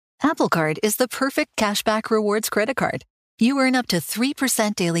Apple Card is the perfect cashback rewards credit card. You earn up to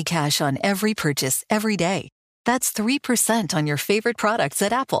 3% daily cash on every purchase every day. That's 3% on your favorite products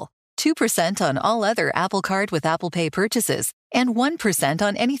at Apple, 2% on all other Apple Card with Apple Pay purchases, and 1%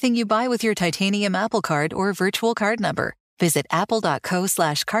 on anything you buy with your titanium Apple Card or virtual card number. Visit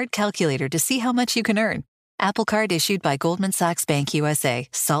apple.co/card calculator to see how much you can earn. Apple Card issued by Goldman Sachs Bank USA,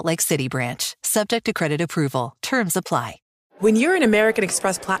 Salt Lake City branch. Subject to credit approval. Terms apply. When you're an American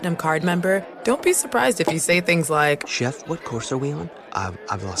Express Platinum Card member, don't be surprised if you say things like, "Chef, what course are we on?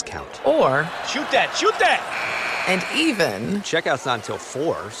 I've lost count." Or, Shoot that! And even, Checkout's not until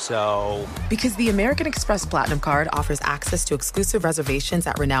 4, so... Because the American Express Platinum Card offers access to exclusive reservations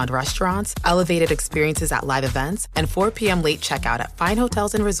at renowned restaurants, elevated experiences at live events, and 4 p.m. late checkout at fine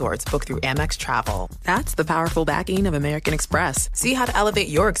hotels and resorts booked through Amex Travel. That's the powerful backing of American Express. See how to elevate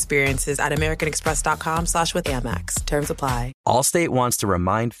your experiences at americanexpress.com/withAmex. Terms apply. Allstate wants to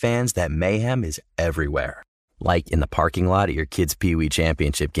remind fans that mayhem is everywhere. Like in the parking lot at your kid's Pee Wee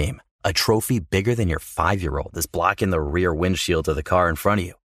Championship game. A trophy bigger than your 5-year-old is blocking the rear windshield of the car in front of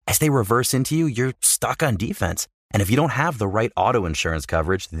you. As they reverse into you, you're stuck on defense. And if you don't have the right auto insurance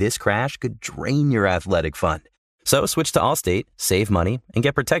coverage, this crash could drain your athletic fund. So switch to Allstate, save money, and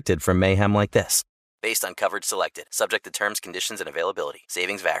get protected from mayhem like this. Based on coverage selected, subject to terms, conditions, and availability.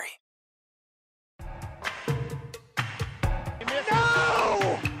 Savings vary.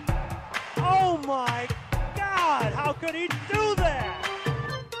 No! Oh my God! How could he do that?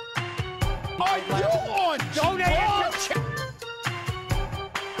 Are you on drugs?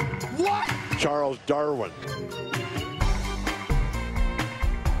 What? Charles Darwin.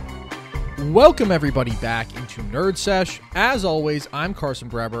 Welcome everybody back into Nerd Sesh. As always, I'm Carson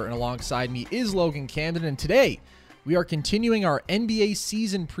Breber, and alongside me is Logan Camden, and today we are continuing our NBA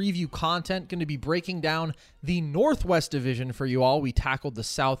season preview content, going to be breaking down the Northwest Division for you all. We tackled the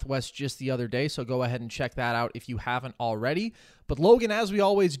Southwest just the other day, so go ahead and check that out if you haven't already. But Logan, as we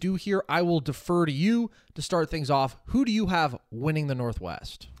always do here, I will defer to you to start things off. Who do you have winning the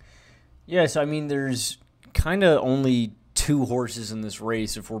Northwest? Yes, I mean, there's kind of only two horses in this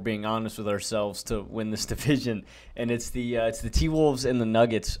race, if we're being honest with ourselves, to win this division, and it's the T-Wolves and the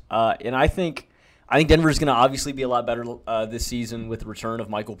Nuggets. And I think Denver's going to obviously be a lot better this season with the return of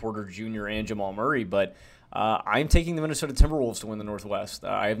Michael Porter Jr. and Jamal Murray, but I'm taking the Minnesota Timberwolves to win the Northwest.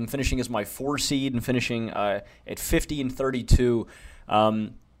 I have them finishing as my 4 seed and finishing at 50-32.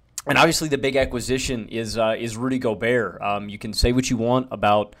 And obviously the big acquisition is Rudy Gobert. You can say what you want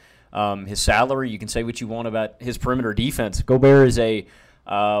about his salary. You can say what you want about his perimeter defense. Gobert is a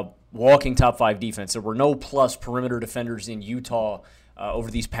walking top 5 defense. There were no plus perimeter defenders in Utah over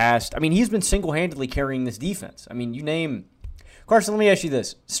these past. I mean, he's been single-handedly carrying this defense. I mean, you name Carson. Let me ask you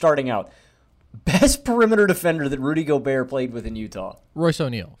this: starting out, best perimeter defender that Rudy Gobert played with in Utah? Royce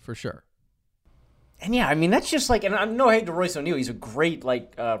O'Neal, for sure. And yeah, I mean, that's just like, and I'm no hate to Royce O'Neal. He's a great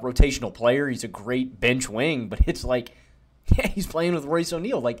rotational player. He's a great bench wing, but it's like, yeah, he's playing with Royce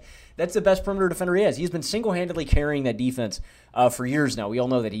O'Neal. Like, that's the best perimeter defender he has. He's been single-handedly carrying that defense for years now. We all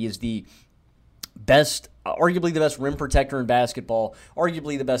know that he is the best, arguably the best rim protector in basketball,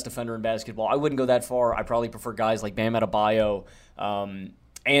 arguably the best defender in basketball. I wouldn't go that far. I probably prefer guys like Bam Adebayo and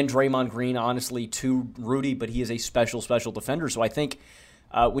Draymond Green, honestly, to Rudy, but he is a special defender. So I think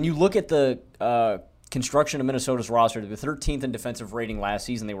when you look at the construction of Minnesota's roster, they were 13th in defensive rating last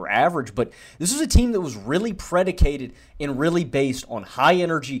season. They were average, but this was a team that was really predicated and really based on high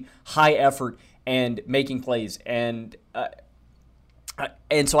energy, high effort, and making plays. And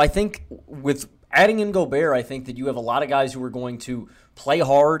so I think with adding in Gobert, I think that you have a lot of guys who are going to play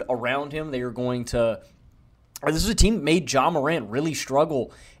hard around him. They are going to this is a team that made Ja Morant really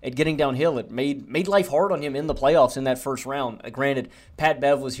struggle at getting downhill. It made life hard on him in the playoffs in that first round. Granted, Pat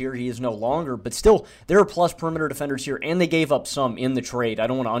Bev was here. He is no longer. But still, there are plus perimeter defenders here, and they gave up some in the trade. I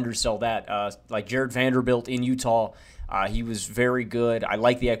don't want to undersell that. Like Jared Vanderbilt in Utah, he was very good. I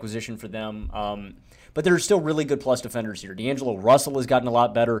like the acquisition for them. But there are still really good plus defenders here. D'Angelo Russell has gotten a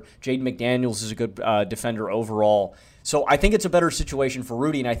lot better. Jaden McDaniels is a good defender overall. So I think it's a better situation for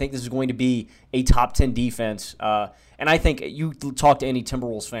Rudy, and I think this is going to be a top 10 defense. And I think you talk to any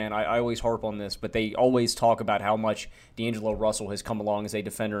Timberwolves fan, I always harp on this, but they always talk about how much D'Angelo Russell has come along as a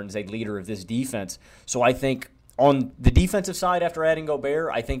defender and as a leader of this defense. So I think on the defensive side, after adding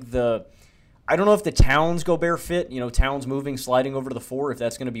Gobert, I think I don't know if the Towns-Gobert fit, Towns moving, sliding over to the 4, if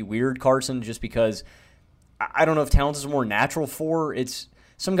that's going to be weird, Carson, just because I don't know if Towns is a more natural 4.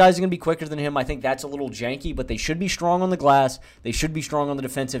 Some guys are going to be quicker than him. I think that's a little janky, but they should be strong on the glass. They should be strong on the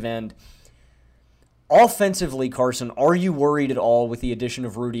defensive end. Offensively, Carson, are you worried at all with the addition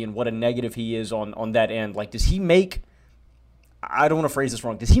of Rudy and what a negative he is on that end? Like, does he make I don't want to phrase this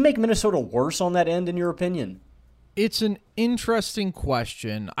wrong. Does he make Minnesota worse on that end, in your opinion? It's an interesting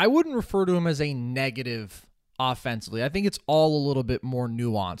question. I wouldn't refer to him as a negative offensively. I think it's all a little bit more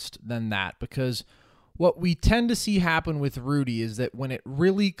nuanced than that, because what we tend to see happen with Rudy is that when it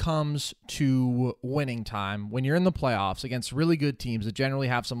really comes to winning time, when you're in the playoffs against really good teams that generally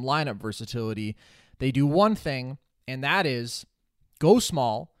have some lineup versatility, they do one thing, and that is go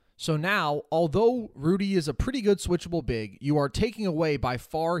small. So now, although Rudy is a pretty good switchable big, you are taking away by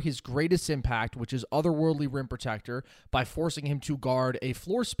far his greatest impact, which is otherworldly rim protector, by forcing him to guard a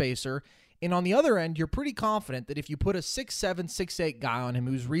floor spacer. And on the other end, you're pretty confident that if you put a 6'7", 6'8" guy on him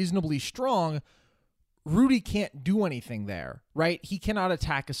who's reasonably strong, Rudy can't do anything there, right? He cannot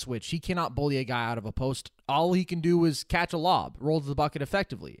attack a switch. He cannot bully a guy out of a post. All he can do is catch a lob, roll to the bucket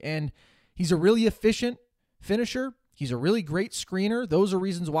effectively. And he's a really efficient finisher. He's a really great screener. Those are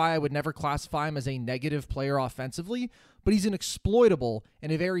reasons why I would never classify him as a negative player offensively, but he's an exploitable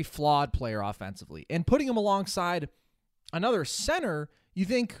and a very flawed player offensively. And putting him alongside another center, you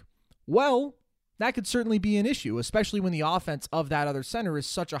think, well, that could certainly be an issue, especially when the offense of that other center is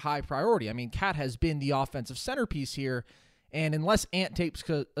such a high priority. I mean, Cat has been the offensive centerpiece here, and unless Ant takes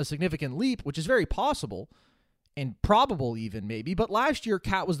a significant leap, which is very possible, and probable even maybe, but last year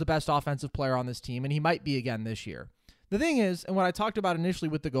Cat was the best offensive player on this team, and he might be again this year. The thing is, and what I talked about initially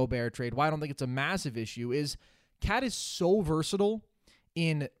with the Gobert trade, why I don't think it's a massive issue, is Cat is so versatile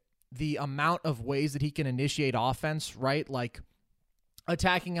in the amount of ways that he can initiate offense, right? Like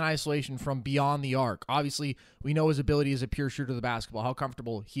attacking in isolation from beyond the arc. Obviously, we know his ability as a pure shooter of the basketball, how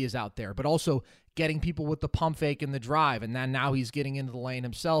comfortable he is out there, but also getting people with the pump fake and the drive, and then now he's getting into the lane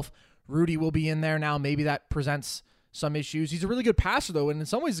himself. Rudy will be in there now. Maybe that presents some issues. He's a really good passer, though, and in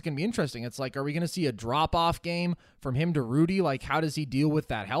some ways it's going to be interesting. It's like, are we going to see a drop-off game from him to Rudy? Like, how does he deal with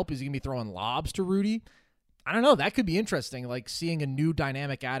that help? Is he going to be throwing lobs to Rudy? I don't know. That could be interesting, like seeing a new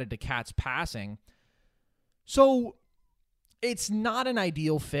dynamic added to Cat's passing. So it's not an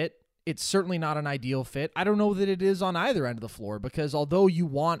ideal fit. It's certainly not an ideal fit. I don't know that it is on either end of the floor, because although you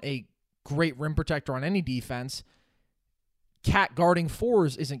want a great rim protector on any defense, Cat guarding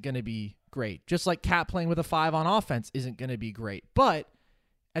fours isn't going to be great. Just like Cat playing with a 5 on offense isn't going to be great. But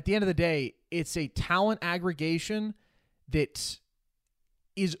at the end of the day, it's a talent aggregation that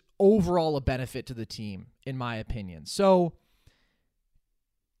is overall a benefit to the team, in my opinion. So,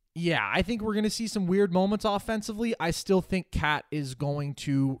 yeah, I think we're going to see some weird moments offensively. I still think Cat is going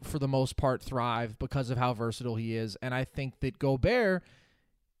to, for the most part, thrive because of how versatile he is. And I think that Gobert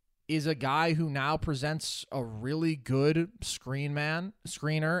is a guy who now presents a really good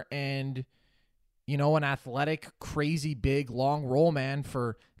screener, and, you know, an athletic, crazy, big, long roll man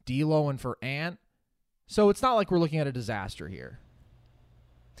for D'Lo and for Ant. So it's not like we're looking at a disaster here.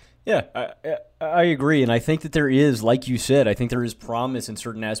 Yeah, I agree, and I think that there is, like you said, I think there is promise in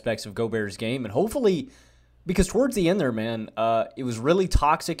certain aspects of Gobert's game, and hopefully, because towards the end there, man, it was really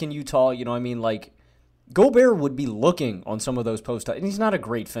toxic in Utah. You know what I mean? Like, Gobert would be looking on some of those posts, and he's not a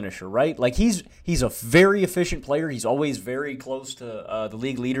great finisher, right? Like, he's a very efficient player. He's always very close to the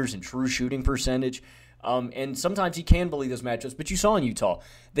league leaders in true shooting percentage, and sometimes he can bully those matchups. But you saw in Utah,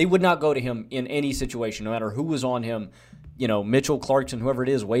 they would not go to him in any situation, no matter who was on him. You know, Mitchell, Clarkson, whoever it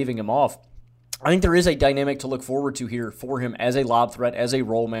is, waving him off. I think there is a dynamic to look forward to here for him as a lob threat, as a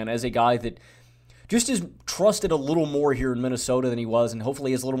roll man, as a guy that just is trusted a little more here in Minnesota than he was, and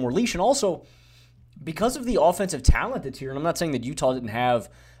hopefully has a little more leash. And also, because of the offensive talent that's here, and I'm not saying that Utah didn't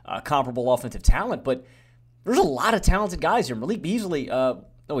have comparable offensive talent, but there's a lot of talented guys here. Malik Beasley,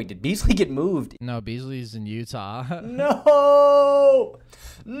 did Beasley get moved? No, Beasley's in Utah. No!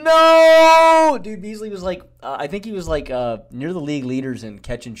 Dude, Beasley was like, I think he was like near the league leaders in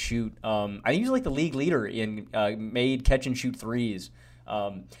catch and shoot. I think he was like the league leader in made catch and shoot threes.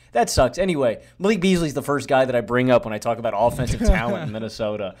 That sucks. Anyway, Malik Beasley's the first guy that I bring up when I talk about offensive talent in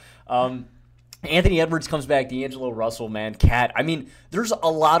Minnesota. Anthony Edwards comes back, D'Angelo Russell, man, Cat. I mean, there's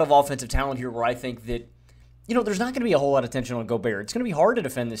a lot of offensive talent here where I think that, you know, there's not going to be a whole lot of tension on Gobert. It's going to be hard to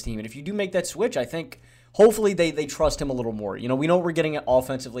defend this team. And if you do make that switch, I think hopefully they trust him a little more. You know, we know we're getting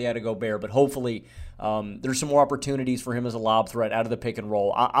offensively out of Gobert, but hopefully there's some more opportunities for him as a lob threat out of the pick and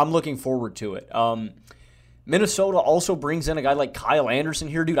roll. I'm looking forward to it. Minnesota also brings in a guy like Kyle Anderson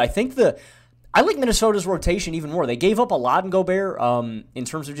here, dude. I like Minnesota's rotation even more. They gave up a lot in Gobert in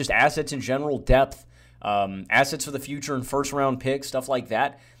terms of just assets in general, depth, assets for the future and first-round picks, stuff like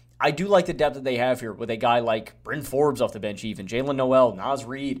that. I do like the depth that they have here with a guy like Bryn Forbes off the bench even, Jalen Noel, Naz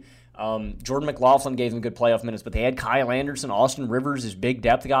Reid, Jordan McLaughlin gave them good playoff minutes, but they had Kyle Anderson, Austin Rivers as big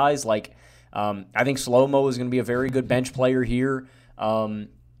depth guys. Like, I think Slow-Mo is going to be a very good bench player here. So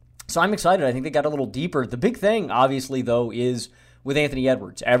I'm excited. I think they got a little deeper. The big thing, obviously, though, is with Anthony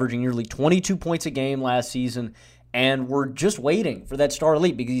Edwards, averaging nearly 22 points a game last season, and we're just waiting for that star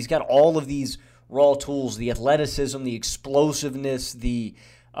elite because he's got all of these raw tools, the athleticism, the explosiveness, the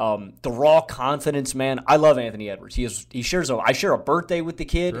raw confidence, man. I love Anthony Edwards. I share a birthday with the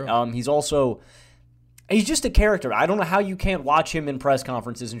kid. He's just a character. I don't know how you can't watch him in press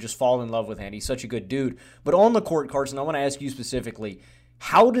conferences and just fall in love with him. He's such a good dude. But on the court, Carson, I want to ask you specifically,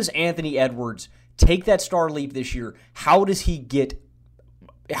 how does Anthony Edwards take that star leap this year? How does he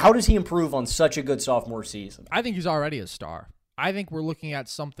improve on such a good sophomore season? I think he's already a star. I think we're looking at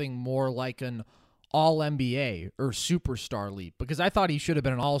something more like an all-NBA or superstar leap, because I thought he should have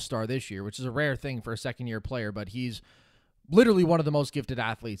been an all-star this year, which is a rare thing for a second-year player, but he's literally one of the most gifted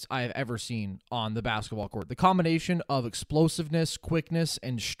athletes I have ever seen on the basketball court. The combination of explosiveness, quickness,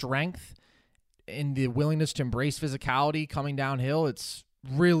 and strength, and the willingness to embrace physicality coming downhill, it's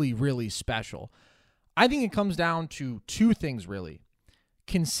really, really special. I think it comes down to two things, really.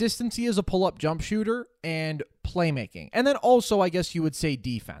 Consistency as a pull-up jump shooter and playmaking. And then also, I guess you would say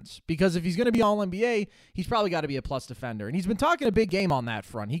defense. Because if he's going to be All-NBA, he's probably got to be a plus defender. And he's been talking a big game on that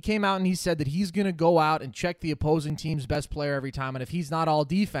front. He came out and he said that he's going to go out and check the opposing team's best player every time. And if he's not all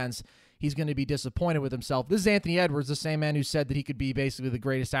defense, he's going to be disappointed with himself. This is Anthony Edwards, the same man who said that he could be basically the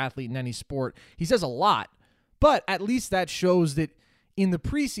greatest athlete in any sport. He says a lot. But at least that shows that in the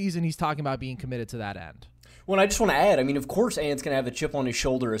preseason, he's talking about being committed to that end. Well, I just want to add, of course Ant's going to have the chip on his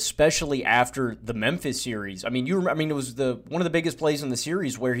shoulder, especially after the Memphis series. It was one of the biggest plays in the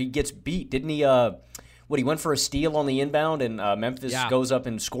series where he gets beat. Didn't he, he went for a steal on the inbound, and Memphis goes up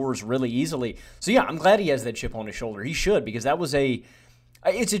and scores really easily. So, yeah, I'm glad he has that chip on his shoulder. He should, because that was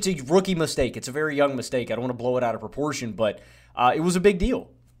it's a rookie mistake. It's a very young mistake. I don't want to blow it out of proportion, but it was a big deal.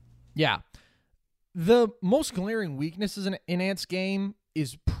 Yeah. The most glaring weaknesses in Ant's game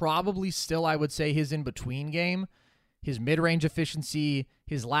is probably still, I would say, his in-between game, his mid-range efficiency,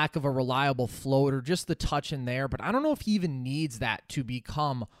 his lack of a reliable floater, just the touch in there. But I don't know if he even needs that to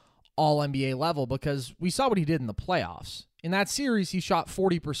become all-NBA level, because we saw what he did in the playoffs. In that series, he shot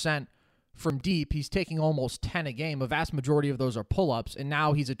 40% from deep. He's taking almost 10 a game. A vast majority of those are pull-ups, and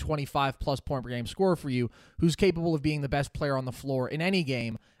now he's a 25-plus point per game scorer for you who's capable of being the best player on the floor in any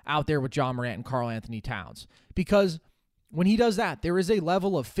game out there with John Morant and Karl Anthony Towns. Because when he does that, there is a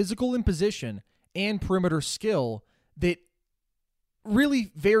level of physical imposition and perimeter skill that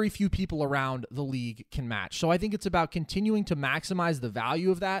really very few people around the league can match. So I think it's about continuing to maximize the value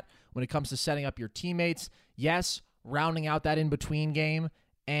of that when it comes to setting up your teammates. Yes, rounding out that in-between game,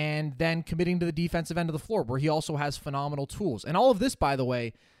 and then committing to the defensive end of the floor, where he also has phenomenal tools. And all of this, by the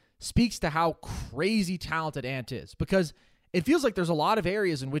way, speaks to how crazy talented Ant is, because it feels like there's a lot of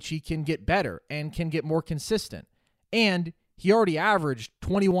areas in which he can get better and can get more consistent. And he already averaged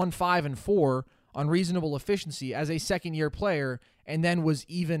 21, 5, and 4 on reasonable efficiency as a second-year player, and then was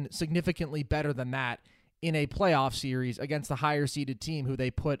even significantly better than that in a playoff series against the higher-seeded team who they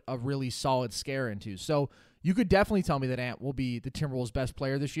put a really solid scare into. So you could definitely tell me that Ant will be the Timberwolves' best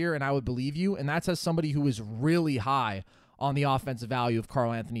player this year, and I would believe you. And that's as somebody who is really high on the offensive value of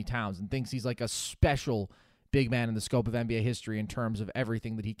Karl Anthony Towns and thinks he's like a special big man in the scope of NBA history in terms of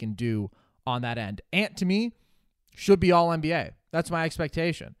everything that he can do on that end. Ant, to me, should be all-NBA. That's my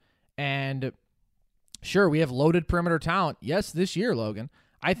expectation. And sure, we have loaded perimeter talent. Yes, this year, Logan.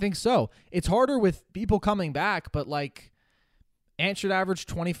 I think so. It's harder with people coming back, but Ant should average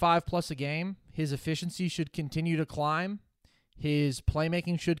 25-plus a game. His efficiency should continue to climb. His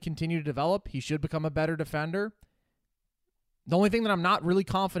playmaking should continue to develop. He should become a better defender. The only thing that I'm not really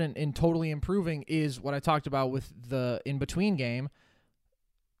confident in totally improving is what I talked about with the in-between game.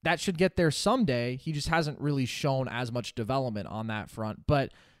 That should get there someday. He just hasn't really shown as much development on that front.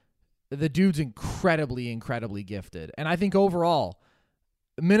 But the dude's incredibly, incredibly gifted. And I think overall,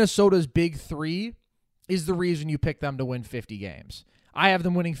 Minnesota's big three is the reason you pick them to win 50 games. I have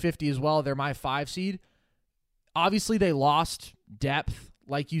them winning 50 as well. They're my 5 seed. Obviously, they lost depth.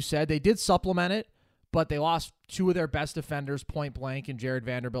 Like you said, they did supplement it, but they lost 2 of their best defenders, point blank, in Jared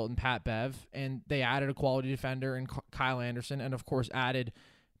Vanderbilt and Pat Bev. And they added a quality defender in Kyle Anderson, and of course added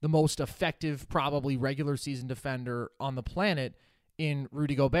the most effective, probably regular season defender on the planet in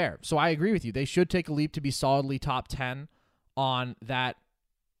Rudy Gobert. So I agree with you. They should take a leap to be solidly top 10 on that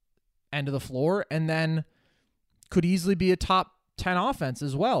end of the floor, and then could easily be a top 10 offense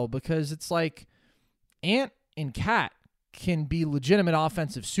as well, because it's like Ant and Cat can be legitimate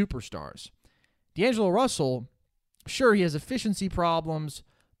offensive superstars. D'Angelo Russell, sure, he has efficiency problems,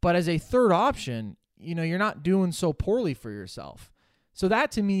 but as a third option, you're not doing so poorly for yourself. So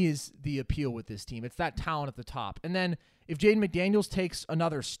that, to me, is the appeal with this team. It's that talent at the top. And then if Jaden McDaniels takes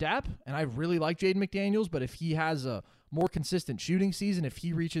another step, and I really like Jaden McDaniels, but if he has a more consistent shooting season, if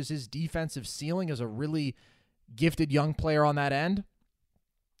he reaches his defensive ceiling as a really gifted young player on that end,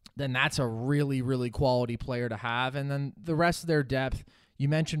 then that's a really, really quality player to have. And then the rest of their depth, you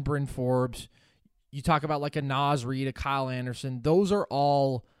mentioned Bryn Forbes. You talk about like a Naz Reid, a Kyle Anderson. Those are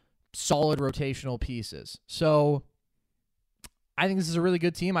all solid rotational pieces. So I think this is a really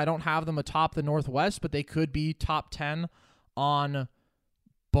good team. I don't have them atop the Northwest, but they could be top 10 on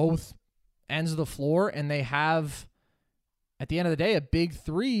both ends of the floor. And they have, at the end of the day, a big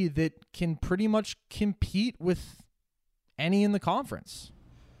three that can pretty much compete with any in the conference.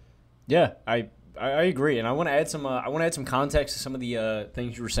 Yeah, I agree, and I want to add some context to some of the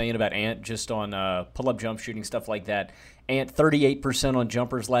things you were saying about Ant, just on pull-up jump shooting, stuff like that. Ant 38% on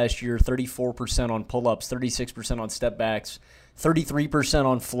jumpers last year, 34% on pull-ups, 36% on step backs, 33%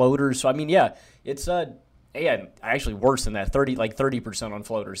 on floaters. So I mean, yeah, it's actually worse than that, 30% on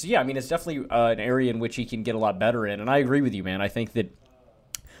floaters. So, yeah, I mean, it's definitely an area in which he can get a lot better in, and I agree with you, man. I think that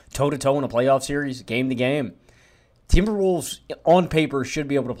toe-to-toe in a playoff series, game-to-game, Timberwolves, on paper, should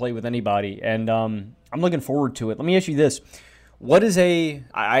be able to play with anybody, and I'm looking forward to it. Let me ask you this. I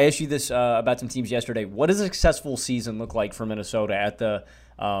asked you this about some teams yesterday. What does a successful season look like for Minnesota at the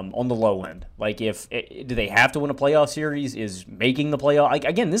on the low end? Like, do they have to win a playoff series? Is making the playoff? Like,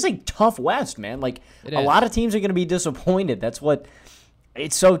 again, this is a tough West, man. Like, a lot of teams are going to be disappointed. That's what –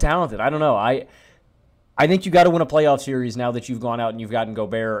 it's so talented. I don't know. I think you got to win a playoff series now that you've gone out and you've gotten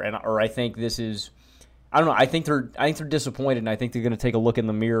Gobert, or I think this is – I don't know. I think they're disappointed, and I think they're going to take a look in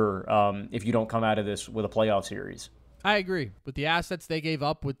the mirror if you don't come out of this with a playoff series. I agree. With the assets they gave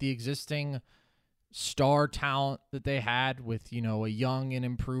up, with the existing star talent that they had, with, you know, a young and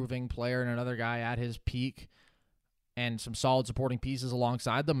improving player and another guy at his peak, and some solid supporting pieces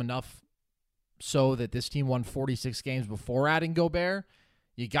alongside them, enough so that this team won 46 games before adding Gobert,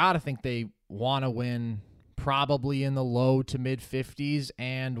 you got to think they want to win probably in the low to mid 50s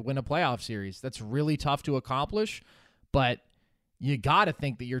and win a playoff series. That's really tough to accomplish, but you got to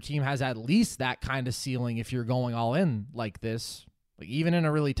think that your team has at least that kind of ceiling if you're going all in like this, like even in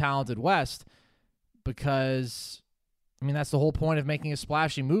a really talented West, because, I mean, that's the whole point of making a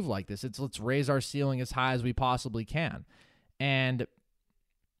splashy move like this. It's let's raise our ceiling as high as we possibly can. And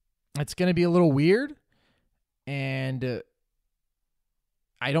it's going to be a little weird, and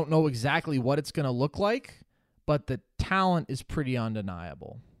I don't know exactly what it's going to look like, but the talent is pretty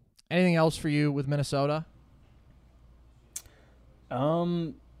undeniable. Anything else for you with Minnesota?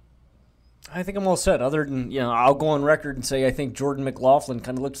 I think I'm all set. Other than, I'll go on record and say I think Jordan McLaughlin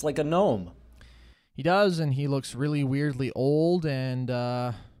kind of looks like a gnome. He does, and he looks really weirdly old, and,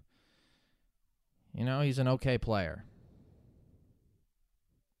 he's an okay player.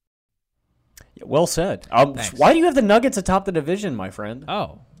 Yeah, well said. Why do you have the Nuggets atop the division, my friend?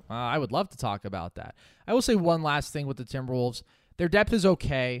 I would love to talk about that. I will say one last thing with the Timberwolves. Their depth is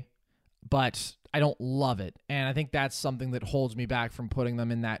okay, but I don't love it. And I think that's something that holds me back from putting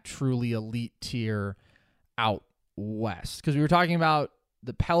them in that truly elite tier out west. Because we were talking about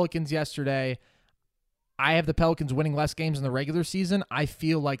the Pelicans yesterday. I have the Pelicans winning less games in the regular season. I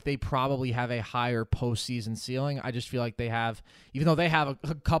feel like they probably have a higher postseason ceiling. I just feel like they have, even though they have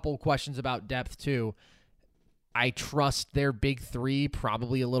a couple questions about depth too, I trust their big three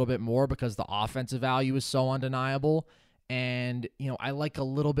probably a little bit more because the offensive value is so undeniable. And, I like a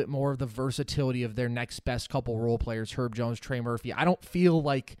little bit more of the versatility of their next best couple role players, Herb Jones, Trey Murphy. I don't feel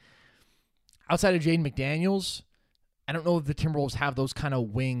like, outside of Jaden McDaniels, I don't know if the Timberwolves have those kind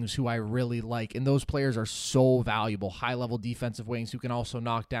of wings who I really like. And those players are so valuable, high-level defensive wings who can also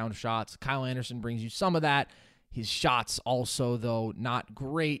knock down shots. Kyle Anderson brings you some of that. His shots also, though, not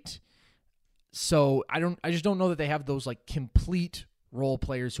great. So I just don't know that they have those like complete role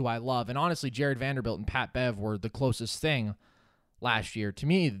players who I love. And honestly, Jared Vanderbilt and Pat Bev were the closest thing last year. To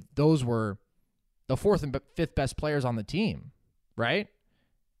me, those were the fourth and fifth best players on the team, right?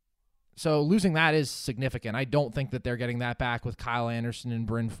 So losing that is significant. I don't think that they're getting that back with Kyle Anderson and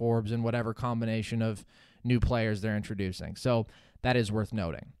Bryn Forbes and whatever combination of new players they're introducing. So that is worth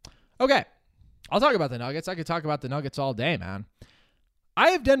noting. Okay, I'll talk about the Nuggets. I could talk about the Nuggets all day, man.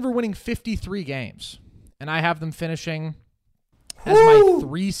 I have Denver winning 53 games, and I have them finishing as my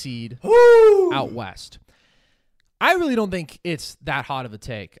 3 seed out west. I really don't think it's that hot of a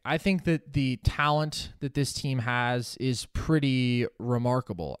take. I think that the talent that this team has is pretty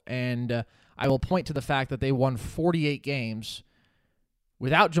remarkable, and I will point to the fact that they won 48 games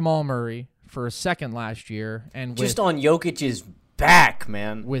without Jamal Murray for a second last year, and just on Jokic's back,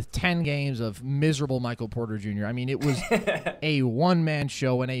 man. With 10 games of miserable Michael Porter Jr. I mean, it was a one-man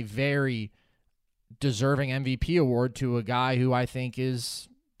show and a very deserving MVP award to a guy who I think is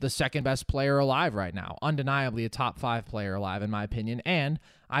the second best player alive right now. Undeniably a top 5 player alive, in my opinion. And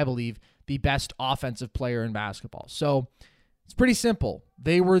I believe the best offensive player in basketball. So it's pretty simple.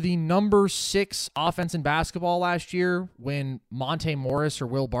 They were the number 6 offense in basketball last year when Monte Morris or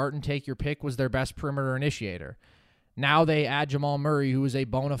Will Barton, take your pick, was their best perimeter initiator. Now they add Jamal Murray, who is a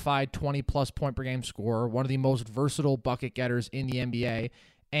bona fide 20-plus point per game scorer, one of the most versatile bucket getters in the NBA.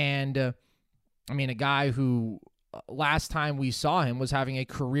 And, a guy who last time we saw him was having a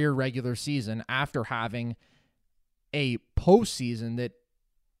career regular season after having a postseason that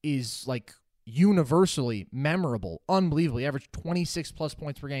is like universally memorable, unbelievably. Averaged 26-plus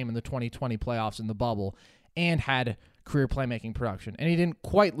points per game in the 2020 playoffs in the bubble and had career playmaking production. And he didn't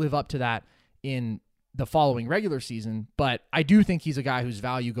quite live up to that in the following regular season, but I do think he's a guy whose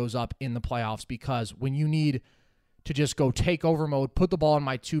value goes up in the playoffs because when you need to just go take over mode, put the ball in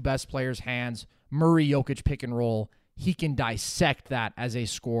my 2 best players' hands, Murray, Jokic pick and roll, he can dissect that as a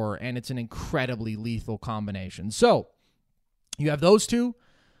scorer, and it's an incredibly lethal combination. So you have those two.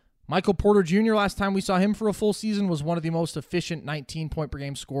 Michael Porter Jr., last time we saw him for a full season, was one of the most efficient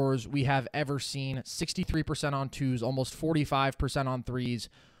 19-point-per-game scorers we have ever seen. 63% on 2s, almost 45% on 3s.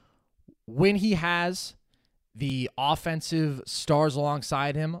 When he has the offensive stars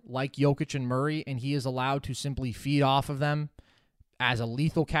alongside him, like Jokic and Murray, and he is allowed to simply feed off of them as a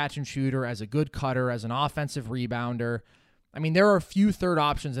lethal catch and shooter, as a good cutter, as an offensive rebounder. There are a few third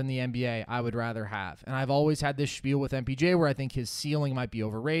options in the NBA I would rather have. And I've always had this spiel with MPJ where I think his ceiling might be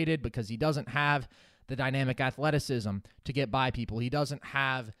overrated because he doesn't have the dynamic athleticism to get by people. He doesn't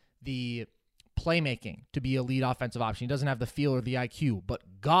have the playmaking to be a lead offensive option. He doesn't have the feel or the IQ, but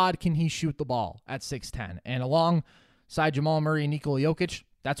God, can he shoot the ball at 6'10". And alongside Jamal Murray and Nikola Jokic,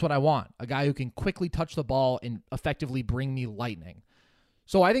 that's what I want. A guy who can quickly touch the ball and effectively bring me lightning.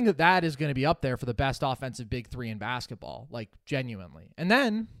 So I think that is going to be up there for the best offensive big 3 in basketball, like genuinely. And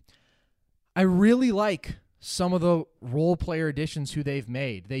then I really like some of the role player additions who they've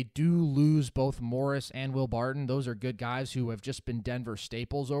made. They do lose both Morris and Will Barton. Those are good guys who have just been Denver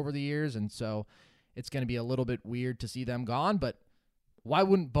staples over the years, and so it's going to be a little bit weird to see them gone. But why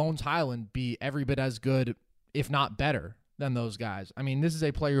wouldn't Bones Highland be every bit as good, if not better, than those guys? This is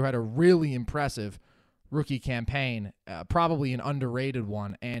a player who had a really impressive rookie campaign, probably an underrated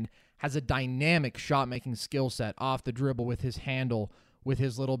one, and has a dynamic shot-making skill set off the dribble with his handle, with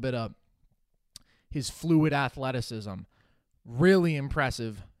his little bit of his fluid athleticism. Really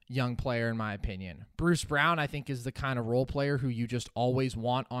impressive young player, in my opinion. Bruce Brown, I think, is the kind of role player who you just always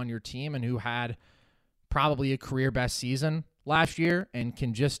want on your team and who had probably a career best season last year and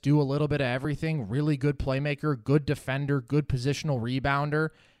can just do a little bit of everything. Really good playmaker, good defender, good positional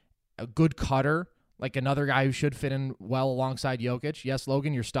rebounder, a good cutter. Like another guy who should fit in well alongside Jokic. Yes,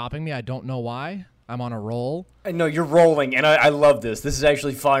 Logan, you're stopping me. I don't know why. I'm on a roll. I know you're rolling, and I love this. This is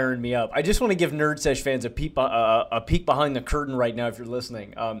actually firing me up. I just want to give Nerd Sesh fans a peek behind the curtain right now if you're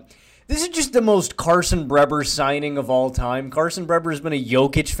listening. This is just the most Carson Breber signing of all time. Carson Breber has been a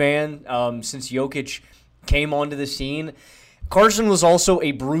Jokic fan since Jokic came onto the scene. Carson was also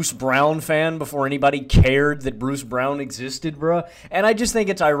a Bruce Brown fan before anybody cared that Bruce Brown existed, bruh. And I just think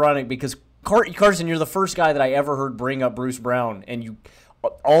it's ironic because Carson, you're the first guy that I ever heard bring up Bruce Brown, and you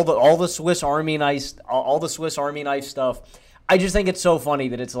all the Swiss Army knife stuff. I just think it's so funny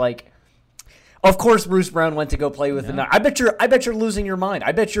that it's like, of course Bruce Brown went to go play with the Knights. I bet you're losing your mind.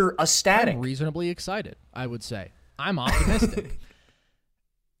 I bet you're ecstatic. I'm reasonably excited, I would say. I'm optimistic.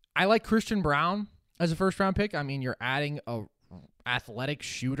 I like Christian Brown as a first-round pick. You're adding a athletic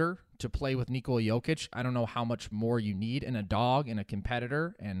shooter to play with Nikola Jokic. I don't know how much more you need in a dog and a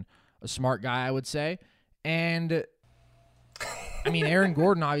competitor and a smart guy, I would say. And Aaron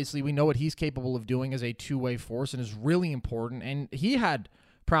Gordon, obviously, we know what he's capable of doing as a two-way force and is really important. And he had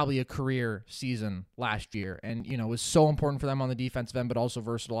probably a career season last year and, was so important for them on the defensive end, but also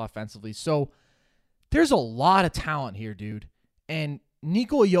versatile offensively. So there's a lot of talent here, dude. And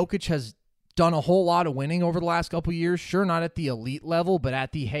Nikola Jokic has done a whole lot of winning over the last couple of years. Sure, not at the elite level, but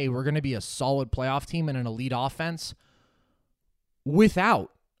at the, hey, we're going to be a solid playoff team and an elite offense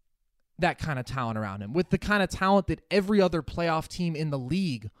without that kind of talent around him, with the kind of talent that every other playoff team in the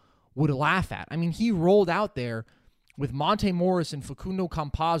league would laugh at. He rolled out there with Monte Morris and Facundo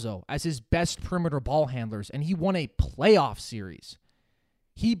Campazzo as his best perimeter ball handlers, and he won a playoff series.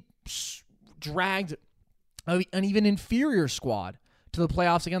 He dragged an even inferior squad to the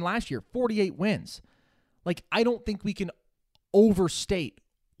playoffs again last year, 48 wins. I don't think we can overstate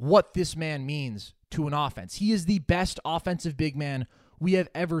what this man means to an offense. He is the best offensive big man we have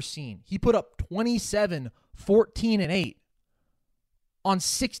ever seen. He put up 27, 14, and 8 on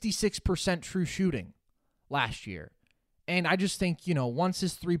 66% true shooting last year. And I just think, once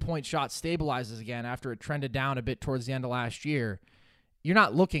his three-point shot stabilizes again after it trended down a bit towards the end of last year, you're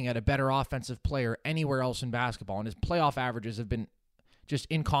not looking at a better offensive player anywhere else in basketball. And his playoff averages have been just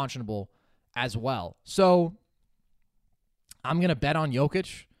unconscionable as well. So I'm going to bet on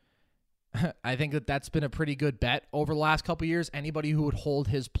Jokic. I think that's been a pretty good bet over the last couple of years. Anybody who would hold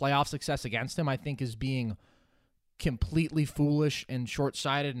his playoff success against him, I think, is being completely foolish and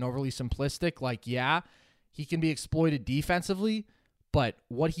short-sighted and overly simplistic. Like, yeah, he can be exploited defensively, but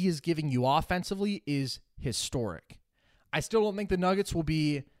what he is giving you offensively is historic. I still don't think the Nuggets will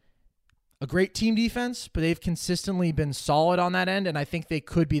be a great team defense, but they've consistently been solid on that end, and I think they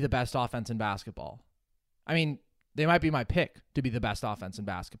could be the best offense in basketball. I mean, they might be my pick to be the best offense in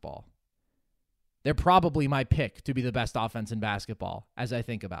basketball. They're probably my pick to be the best offense in basketball as I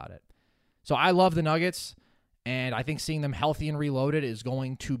think about it. So I love the Nuggets, and I think seeing them healthy and reloaded is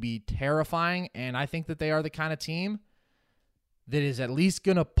going to be terrifying, and I think that they are the kind of team that is at least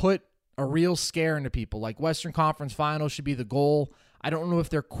going to put a real scare into people. Like Western Conference Finals should be the goal. I don't know if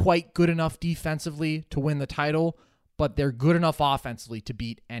they're quite good enough defensively to win the title, but they're good enough offensively to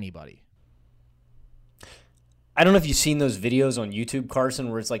beat anybody. I don't know if you've seen those videos on YouTube, Carson,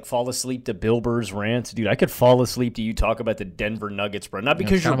 where it's like fall asleep to Bill Burr's rants. Dude, I could fall asleep to you talk about the Denver Nuggets, bro. Not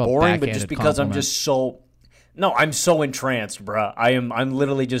because you're boring, but just because I'm just so... No, I'm so entranced, bro. I'm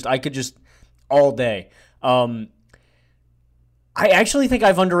literally just... I could just... all day. I actually think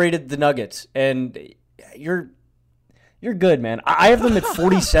I've underrated the Nuggets, and you're good, man. I have them at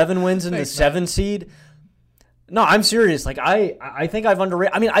 47 wins in the 7 seed. No, I'm serious. Like I think I've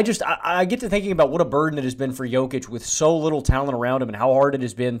underrated. I mean, I get to thinking about what a burden it has been for Jokic with so little talent around him, and how hard it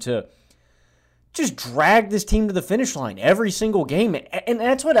has been to just drag this team to the finish line every single game. And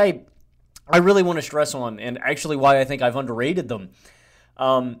that's what I really want to stress on, and actually why I think I've underrated them.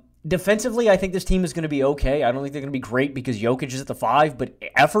 Defensively, I think this team is going to be okay. I don't think they're going to be great because Jokic is at the 5, but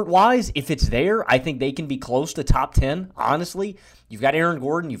effort-wise, if it's there, I think they can be close to top 10, honestly. You've got Aaron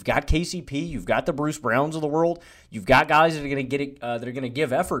Gordon, you've got KCP, you've got the Bruce Browns of the world, you've got guys that are going to get it, that are going to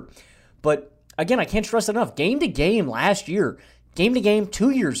give effort. But again, I can't stress enough, game to game last year, game to game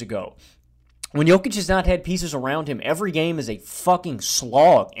 2 years ago, when Jokic has not had pieces around him, every game is a fucking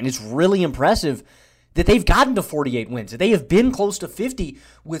slog, and it's really impressive that they've gotten to 48 wins, that they have been close to 50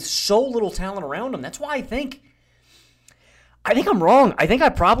 with so little talent around them. That's why I think I'm wrong. I think I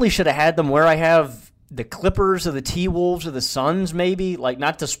probably should have had them where I have the Clippers or the T-Wolves or the Suns maybe, like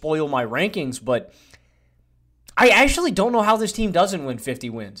not to spoil my rankings, but I actually don't know how this team doesn't win 50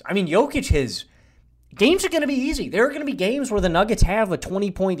 wins. I mean, Jokic, his games are going to be easy. There are going to be games where the Nuggets have a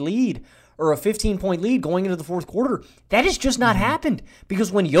 20-point lead or a 15-point lead going into the fourth quarter. That has just not happened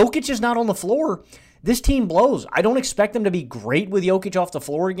because when Jokic is not on the floor, this team blows. I don't expect them to be great with Jokic off the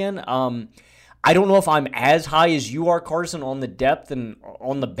floor again. I don't know if I'm as high as you are, Carson, on the depth and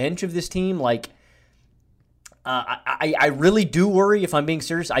on the bench of this team. Like, I really do worry, if I'm being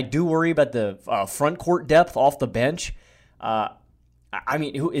serious, I do worry about the front court depth off the bench. I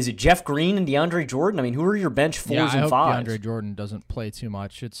mean, who is it? Jeff Green and DeAndre Jordan? I mean, who are your bench 4s and 5s? I hope DeAndre Jordan doesn't play too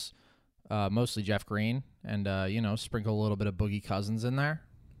much. It's mostly Jeff Green and, sprinkle a little bit of Boogie Cousins in there.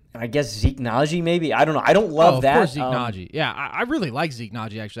 I guess Zeke Naji, maybe. I don't know. I don't love that. Of course, Zeke Naji. Yeah, I really like Zeke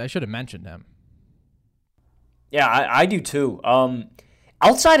Naji, actually. I should have mentioned him. Yeah, I do too.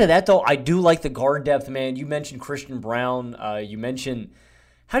 Outside of that, though, I do like the guard depth, man. You mentioned Christian Brown. You mentioned...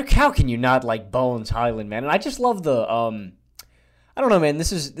 How can you not like Bones Highland, man? And I just love the... I don't know, man.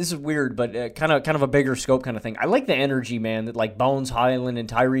 This is weird, but kind of a bigger scope kind of thing. I like the energy, man, that like Bones Highland and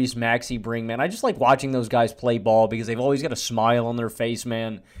Tyrese Maxey bring, man. I just like watching those guys play ball because they've always got a smile on their face,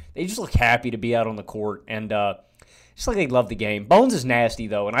 man. They just look happy to be out on the court, and just like they love the game. Bones is nasty,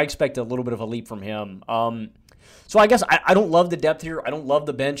 though, and I expect a little bit of a leap from him. So I guess I don't love the depth here. I don't love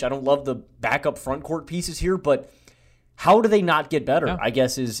the bench. I don't love the backup front court pieces here, but how do they not get better, I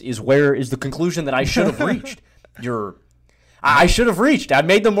guess, is the conclusion that I should have reached. I should have reached. I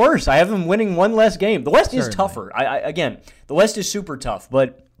made them worse. I have them winning one less game. The West is tougher. Again, the West is super tough,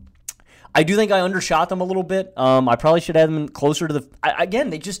 but I do think I undershot them a little bit. I probably should have them closer to the...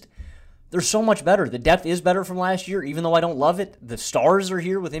 Again, they're so much better. The depth is better from last year, even though I don't love it. The stars are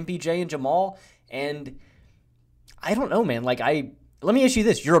here with MPJ and Jamal, and I don't know, man. Like, let me ask you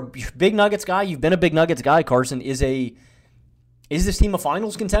this. You're a big Nuggets guy. You've been a big Nuggets guy, Carson. Is this team a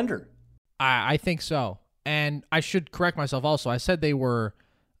finals contender? I think so. And I should correct myself also. I said they were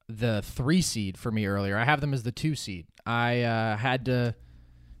the 3 seed for me earlier. I have them as the 2 seed. I had to...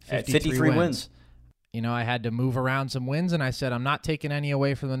 53 wins. I had to move around some wins, and I said I'm not taking any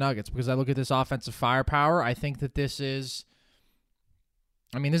away from the Nuggets because I look at this offensive firepower. I think that this is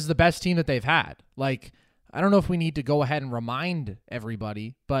the best team that they've had. Like, I don't know if we need to go ahead and remind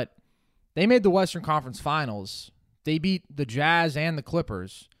everybody, but they made the Western Conference Finals. They beat the Jazz and the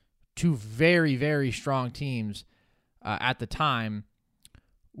Clippers, two very, very strong teams at the time,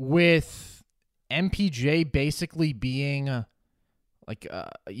 with MPJ basically being a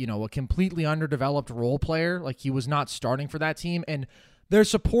completely underdeveloped role player. Like, he was not starting for that team, and their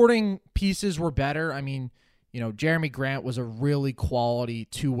supporting pieces were better. I mean, Jeremy Grant was a really quality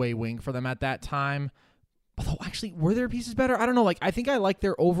two-way wing for them at that time. Although, actually, were their pieces better? I don't know. I think I like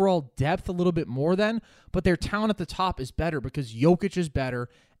their overall depth a little bit more then, but their talent at the top is better because Jokic is better.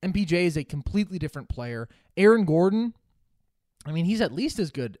 MPJ is a completely different player. Aaron Gordon, I mean, he's at least as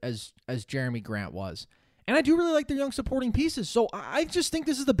good as Jeremy Grant was. And I do really like their young supporting pieces. So I just think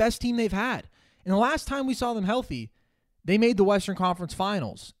this is the best team they've had. And the last time we saw them healthy, they made the Western Conference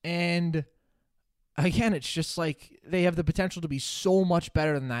Finals. And again, it's just like they have the potential to be so much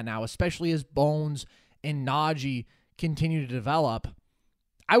better than that now, especially as Bones and Najee continue to develop.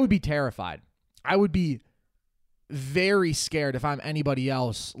 I would be terrified. I would be very scared if I'm anybody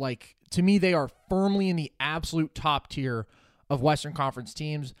else. Like, to me, they are firmly in the absolute top tier of Western Conference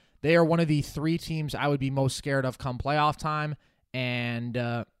teams. They are one of the three teams I would be most scared of come playoff time. And,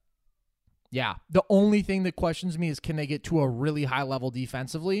 the only thing that questions me is, can they get to a really high level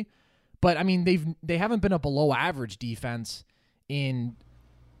defensively? But, I mean, they haven't been a below average defense in...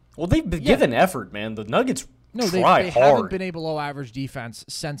 Well, they've been given effort, man. The Nuggets try they hard. haven't been a below average defense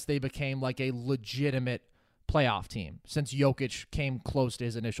since they became like a legitimate playoff team, since Jokic came close to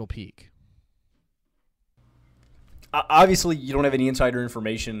his initial peak. Obviously, you don't have any insider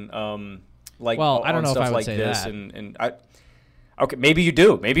information, I don't know if I would say this, that. Okay, maybe you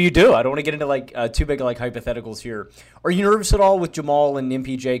do. Maybe you do. I don't want to get into too big hypotheticals here. Are you nervous at all with Jamal and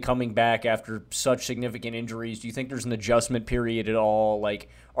MPJ coming back after such significant injuries? Do you think there's an adjustment period at all?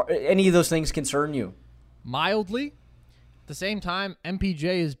 Are any of those things concern you? Mildly. At the same time,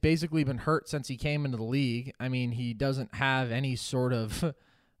 MPJ has basically been hurt since he came into the league. I mean, he doesn't have any sort of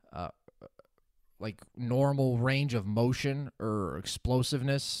normal range of motion or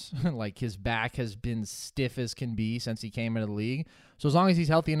explosiveness. Like, his back has been stiff as can be since he came into the league. So as long as he's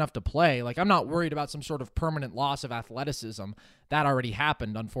healthy enough to play, I'm not worried about some sort of permanent loss of athleticism. That already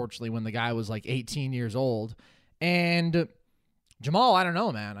happened, unfortunately, when the guy was 18 years old. And Jamal, I don't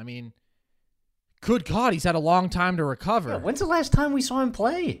know, man. I mean, good God, he's had a long time to recover. Yeah, when's the last time we saw him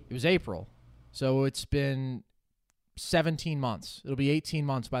play? It was April. So it's been 17 months. It'll be 18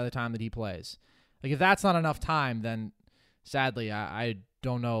 months by the time that he plays. If that's not enough time, then sadly, I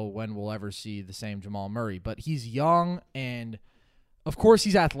don't know when we'll ever see the same Jamal Murray. But he's young, and of course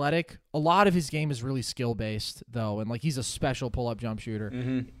he's athletic. A lot of his game is really skill-based, though, and he's a special pull-up jump shooter.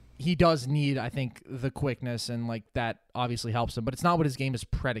 Mm-hmm. He does need, I think, the quickness, and that obviously helps him. But it's not what his game is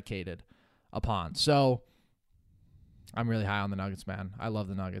predicated upon. So I'm really high on the Nuggets, man. I love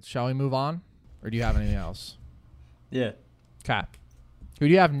the Nuggets. Shall we move on, or do you have anything else? Yeah. Okay. Who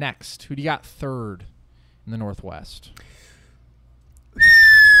do you have next? Who do you got third in the Northwest?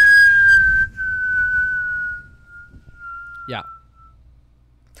 Yeah.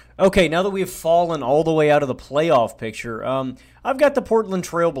 Okay, now that we've fallen all the way out of the playoff picture, I've got the Portland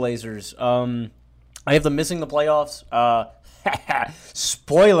Trailblazers. I have them missing the playoffs.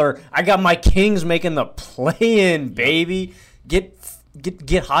 Spoiler, I got my Kings making the play-in, baby. Get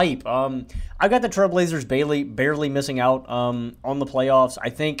hype. I got the Trailblazers barely missing out on the playoffs.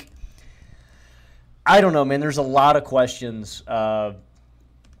 I don't know, man. There's a lot of questions that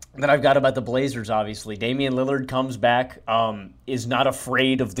I've got about the Blazers, obviously. Damian Lillard comes back, is not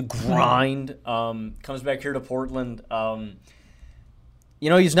afraid of the grind, comes back here to Portland.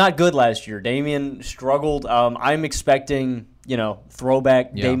 He's not good last year. Damian struggled. I'm expecting,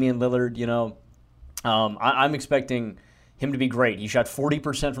 throwback Damian Lillard, I'm expecting him to be great. He shot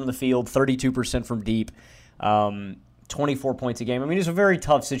 40% from the field, 32% from deep, 24 points a game. I mean, it's a very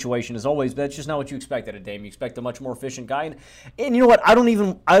tough situation as always, but that's just not what you expect out of Dame. You expect a much more efficient guy. And you know what? I don't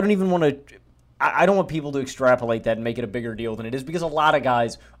want people to extrapolate that and make it a bigger deal than it is, because a lot of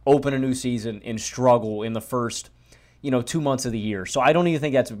guys open a new season and struggle in the first, 2 months of the year. So I don't even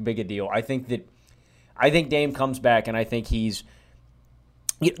think that's a big a deal. I think Dame comes back, and I think he's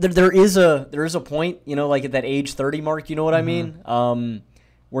there is a point, at that age 30 mark, you know what I mean?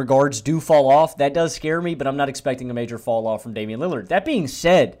 Where guards do fall off. That does scare me, but I'm not expecting a major fall off from Damian Lillard. That being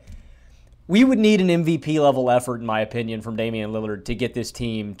said, we would need an MVP level effort, in my opinion, from Damian Lillard to get this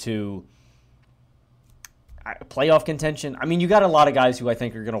team to playoff contention. I mean, you got a lot of guys who I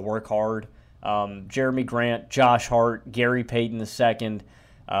think are going to work hard. Jeremy Grant, Josh Hart, Gary Payton II.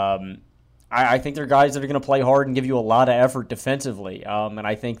 I think they're guys that are going to play hard and give you a lot of effort defensively. And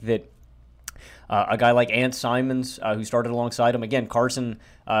I think that A guy like Ant Simons, who started alongside him. Again, Carson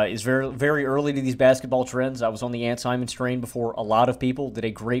is very, very early to these basketball trends. I was on the Ant Simons train before a lot of people. Did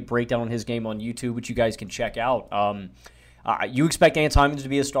a great breakdown on his game on YouTube, which you guys can check out. You expect Ant Simons to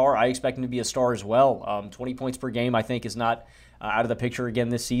be a star. I expect him to be a star as well. 20 points per game, I think, is not out of the picture again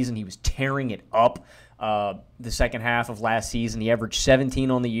this season. He was tearing it up the second half of last season. He averaged 17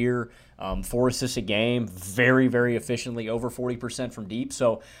 on the year, 4 assists a game, very, very efficiently, over 40% from deep.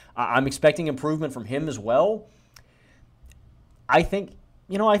 So I'm expecting improvement from him as well. I think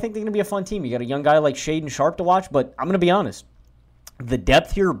they're going to be a fun team. You got a young guy like Shaedon Sharpe to watch, but I'm going to be honest. The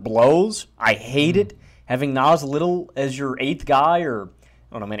depth here blows. I hate it. Having Nas Little as your 8th guy, or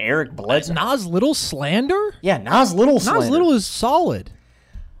I don't know, man, Eric Bledsoe. Nas Little slander? Yeah, Nas Little slander. Nas Little is solid.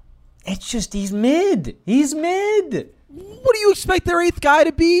 It's just he's mid. He's mid. What do you expect their 8th guy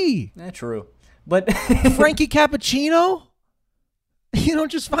to be? That's true. But Frankie Cappuccino? You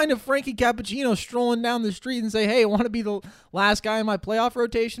don't just find a Frankie Cappuccino strolling down the street and say, hey, I want to be the last guy in my playoff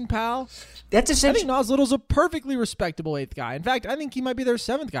rotation, pal. That's essentially. I think Nas Little's a perfectly respectable 8th guy. In fact, I think he might be their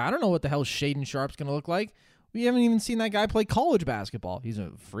 7th guy. I don't know what the hell Shaedon Sharpe's going to look like. We haven't even seen that guy play college basketball. He's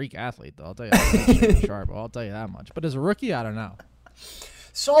a freak athlete, though. I'll tell you that. Sharpe, I'll tell you that much. But as a rookie, I don't know.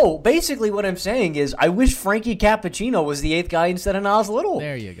 So, basically what I'm saying is I wish Frankie Cappuccino was the 8th guy instead of Nas Little.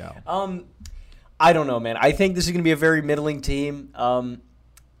 There you go. I don't know, man. I think this is going to be a very middling team.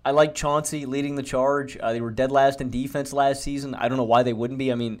 I like Chauncey leading the charge. They were dead last in defense last season. I don't know why they wouldn't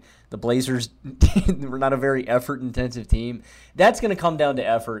be. I mean, the Blazers were not a very effort-intensive team. That's going to come down to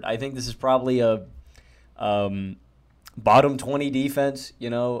effort. I think this is probably a bottom 20 defense.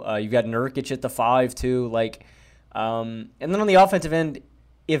 You've got Nurkic at the 5, too. And then on the offensive end,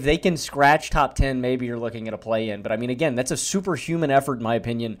 if they can scratch top 10, maybe you're looking at a play-in. But, I mean, again, that's a superhuman effort, in my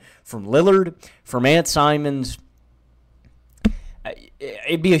opinion, from Lillard, from Ant Simons.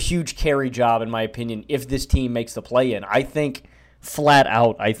 It'd be a huge carry job, in my opinion, if this team makes the play-in. I think, flat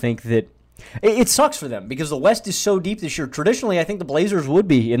out, that it sucks for them because the West is so deep this year. Traditionally, I think the Blazers would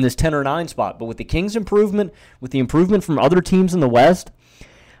be in this 10 or 9 spot. But with the Kings' improvement, with the improvement from other teams in the West,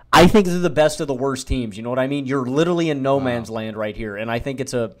 I think they're the best of the worst teams. You know what I mean? You're literally in no man's land right here, and I think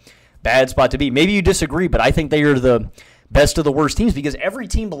it's a bad spot to be. Maybe you disagree, but I think they are the best of the worst teams because every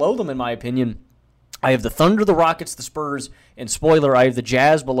team below them, in my opinion, I have the Thunder, the Rockets, the Spurs, and spoiler, I have the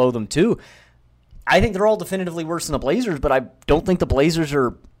Jazz below them too. I think they're all definitively worse than the Blazers, but I don't think the Blazers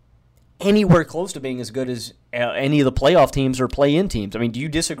are anywhere close to being as good as any of the playoff teams or play-in teams. I mean, do you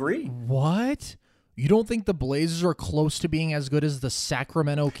disagree? What? You don't think the Blazers are close to being as good as the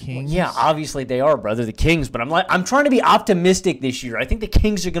Sacramento Kings? Well, yeah, obviously they are, brother, the Kings. But I'm trying to be optimistic this year. I think the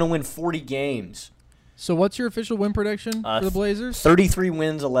Kings are going to win 40 games. So what's your official win prediction for the Blazers? 33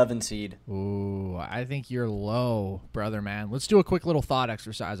 wins, 11 seed. Ooh, I think you're low, brother, man. Let's do a quick little thought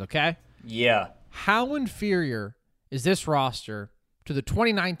exercise, okay? Yeah. How inferior is this roster to the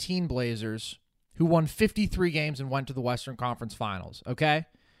 2019 Blazers who won 53 games and went to the Western Conference Finals, okay?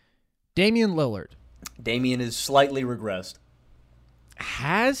 Damian Lillard. Damian is slightly regressed.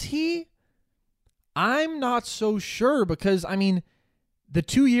 Has he? I'm not so sure because, I mean, the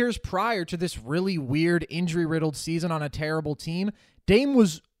 2 years prior to this really weird injury-riddled season on a terrible team, Dame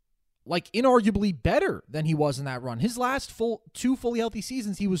was, inarguably better than he was in that run. His last two fully healthy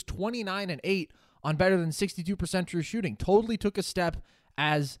seasons, he was 29-8 on better than 62% true shooting. Totally took a step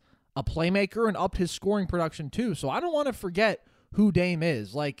as a playmaker and upped his scoring production too. So I don't want to forget who Dame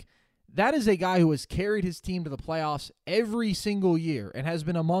is. That is a guy who has carried his team to the playoffs every single year and has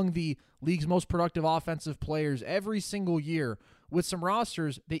been among the league's most productive offensive players every single year with some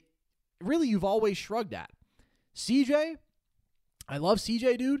rosters that really you've always shrugged at. CJ, I love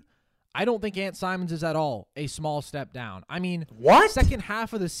CJ, dude. I don't think Ant Simons is at all a small step down. I mean, what? Second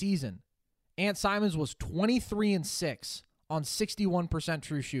half of the season, Ant Simons was 23-6 on 61%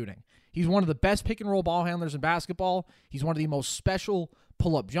 true shooting. He's one of the best pick-and-roll ball handlers in basketball. He's one of the most special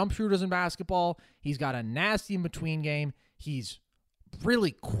pull-up jump shooters in basketball. He's got a nasty in-between game. He's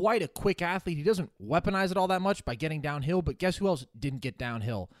really quite a quick athlete. He doesn't weaponize it all that much by getting downhill, but guess who else didn't get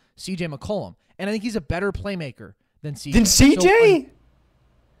downhill? CJ McCollum. And I think he's a better playmaker than CJ. Than CJ?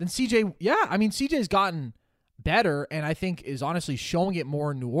 Then CJ, yeah. I mean, CJ's gotten better and I think is honestly showing it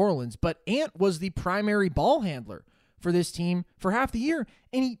more in New Orleans, but Ant was the primary ball handler for this team for half the year,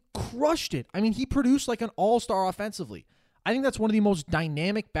 and he crushed it. I mean, he produced like an all-star offensively. I think that's one of the most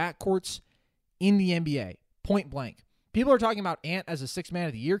dynamic backcourts in the NBA, point blank. People are talking about Ant as a Sixth Man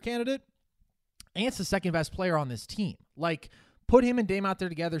of the Year candidate. Ant's the second best player on this team. Put him and Dame out there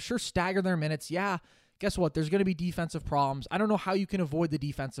together. Sure, stagger their minutes. Yeah, guess what? There's going to be defensive problems. I don't know how you can avoid the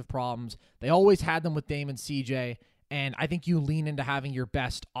defensive problems. They always had them with Dame and CJ, And I think you lean into having your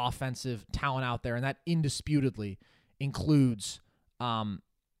best offensive talent out there, and that indisputably includes Ant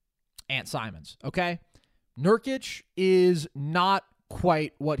Simons, okay? Nurkic is not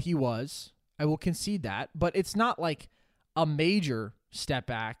quite what he was. I will concede that, but it's not like a major step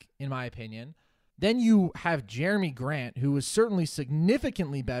back, in my opinion. Then you have Jeremy Grant, who is certainly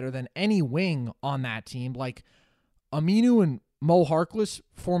significantly better than any wing on that team. Like, Aminu and Mo Harkless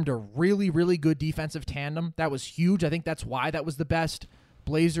formed a really, really good defensive tandem. That was huge. I think that's why that was the best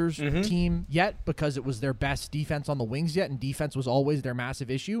Blazers team yet, because it was their best defense on the wings yet, and defense was always their massive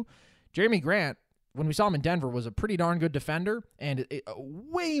issue. Jeremy Grant, when we saw him in Denver, was a pretty darn good defender and a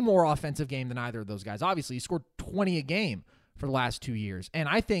way more offensive game than either of those guys. Obviously, he scored 20 a game for the last 2 years. And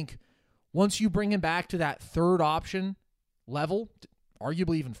I think once you bring him back to that third option level,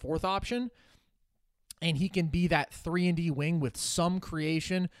 arguably even fourth option, and he can be that 3-and-D wing with some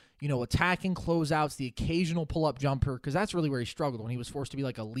creation, attacking closeouts, the occasional pull-up jumper, because that's really where he struggled when he was forced to be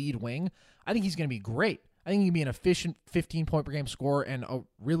like a lead wing. I think he's going to be great. I think he can be an efficient 15-point-per-game scorer and a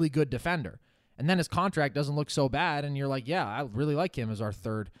really good defender. And then his contract doesn't look so bad, and you're like, yeah, I really like him as our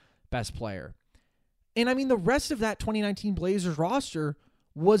third best player. And, I mean, the rest of that 2019 Blazers roster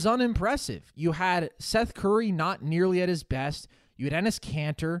was unimpressive. You had Seth Curry not nearly at his best. You had Enes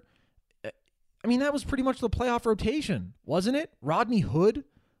Kanter. I mean, that was pretty much the playoff rotation, wasn't it? Rodney Hood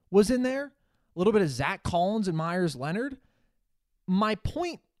was in there. A little bit of Zach Collins and Myers Leonard. My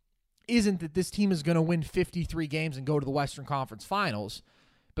point isn't that this team is going to win 53 games and go to the Western Conference Finals,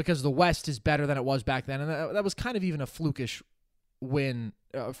 because the West is better than it was back then. And that was kind of even a flukish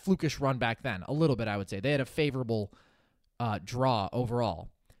run back then. A little bit, I would say. They had a favorable draw overall.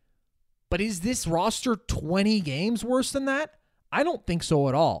 But is this roster 20 games worse than that? I don't think so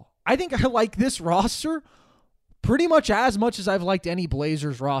at all. I think I like this roster pretty much as I've liked any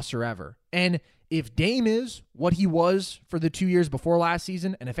Blazers roster ever. And if Dame is what he was for the 2 years before last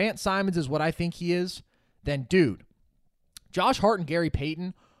season, and if Ant Simons is what I think he is, then dude, Josh Hart and Gary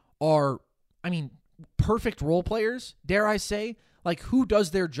Payton are, perfect role players, dare I say. Like, who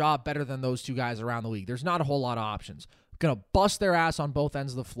does their job better than those two guys around the league? There's not a whole lot of options. Going to bust their ass on both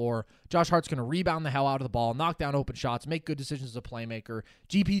ends of the floor. Josh Hart's going to rebound the hell out of the ball, knock down open shots, make good decisions as a playmaker.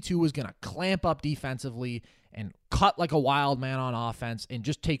 GP2 is going to clamp up defensively and cut like a wild man on offense and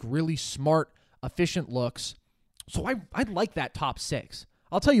just take really smart, efficient looks. So I'd like that top six.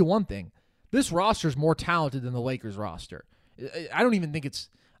 I'll tell you one thing. This roster is more talented than the Lakers roster. I don't even think it's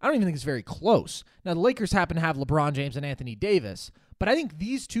very close. Now, the Lakers happen to have LeBron James and Anthony Davis, but I think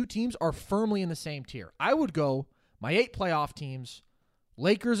these two teams are firmly in the same tier. I would go my 8 playoff teams,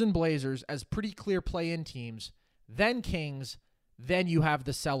 Lakers and Blazers, as pretty clear play-in teams, then Kings, then you have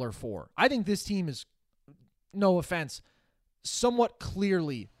the cellar 4. I think this team is, no offense, somewhat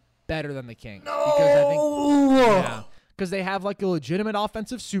clearly better than the Kings. Because they have like a legitimate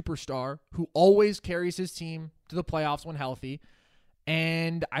offensive superstar who always carries his team to the playoffs when healthy.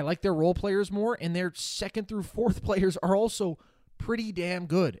 And I like their role players more, and their second through fourth players are also pretty damn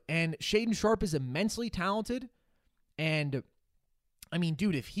good. And Shaedon Sharpe is immensely talented. And,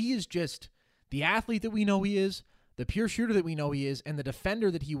 dude, if he is just the athlete that we know he is, the pure shooter that we know he is, and the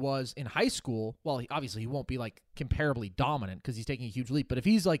defender that he was in high school, well, obviously he won't be, like, comparably dominant because he's taking a huge leap. But if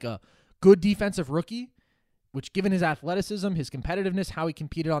he's, like, a good defensive rookie, which given his athleticism, his competitiveness, how he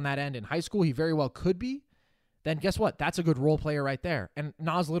competed on that end in high school, he very well could be, then guess what? That's a good role player right there. And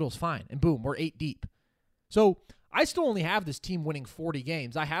Nas Little's fine. And boom, we're 8 deep. So I still only have this team winning 40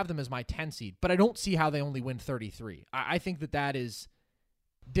 games. I have them as my 10 seed, but I don't see how they only win 33. I think that is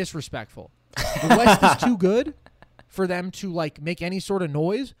disrespectful. The West is too good for them to like make any sort of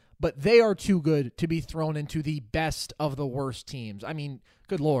noise, but they are too good to be thrown into the best of the worst teams.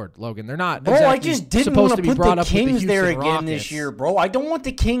 Good Lord, Logan, they're not. Bro, exactly I just didn't want to put the Kings there again this year, bro. I don't want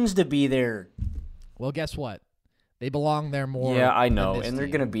the Kings to be there. Well, guess what? They belong there more. Yeah, I know, and they're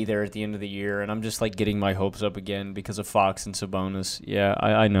going to be there at the end of the year, and I'm just like getting my hopes up again because of Fox and Sabonis. Yeah,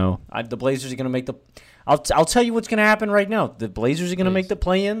 I know. The Blazers are going to make the – I'll tell you what's going to happen right now. The Blazers are going to make the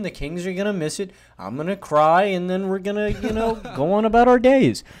play-in. The Kings are going to miss it. I'm going to cry, and then we're going to, go on about our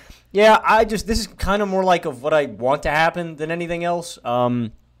days. Yeah, this is kind of more like of what I want to happen than anything else.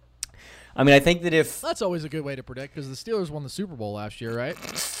 I think that if – That's always a good way to predict because the Steelers won the Super Bowl last year, right?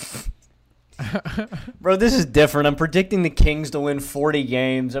 Bro, this is different. I'm predicting the Kings to win 40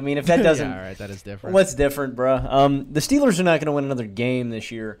 games. If that doesn't... Yeah, all right, that is different. What's different, bro? The Steelers are not going to win another game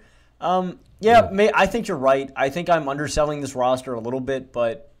this year. I think you're right. I think I'm underselling this roster a little bit,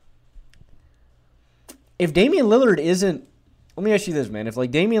 but if Damian Lillard isn't... Let me ask you this, man. If,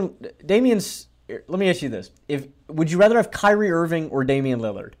 like, Damian's... Let me ask you this. Would you rather have Kyrie Irving or Damian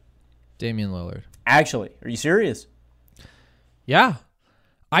Lillard? Damian Lillard. Actually, are you serious? Yeah.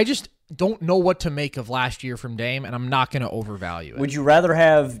 I just don't know what to make of last year from Dame, and I'm not going to overvalue it. Would you rather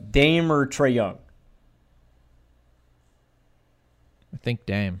have Dame or Trae Young? I think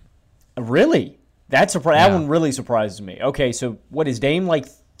Dame. Really? That one really surprises me. Okay, so what is Dame like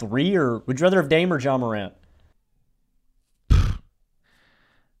 3, or would you rather have Dame or Ja Morant?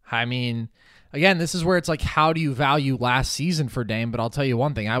 I mean, again, this is where it's like, how do you value last season for Dame? But I'll tell you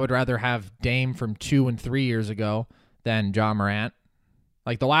one thing. I would rather have Dame from 2 and 3 years ago than Ja Morant.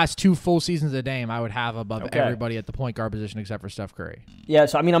 Like the last 2 full seasons of Dame, I would have above everybody at the point guard position except for Steph Curry. Yeah,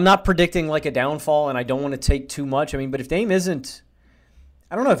 so I mean, I'm not predicting like a downfall, and I don't want to take too much. I mean, but if Dame isn't,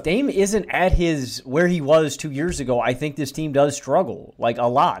 I don't know, if Dame isn't at where he was 2 years ago, I think this team does struggle, like a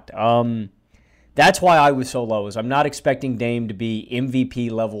lot. That's why I was so low, is I'm not expecting Dame to be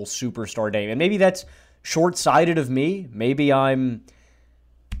MVP-level superstar Dame. And maybe that's short-sighted of me. Maybe I'm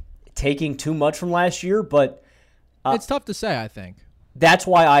taking too much from last year, but it's tough to say, I think. That's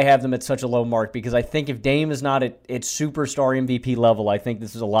why I have them at such a low mark, because I think if Dame is not at superstar MVP level, I think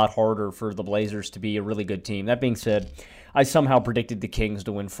this is a lot harder for the Blazers to be a really good team. That being said, I somehow predicted the Kings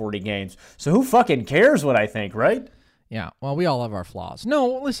to win 40 games. So who fucking cares what I think, right? Yeah, well, we all have our flaws.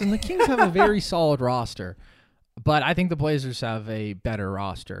 No, listen, the Kings have a very solid roster, but I think the Blazers have a better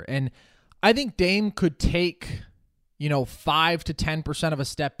roster. And I think Dame could take, 5 to 10% of a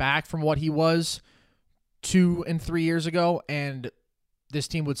step back from what he was 2 and 3 years ago, and this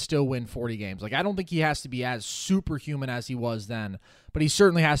team would still win 40 games. Like, I don't think he has to be as superhuman as he was then, but he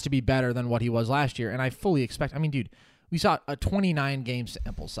certainly has to be better than what he was last year. And I fully expect, dude, we saw a 29-game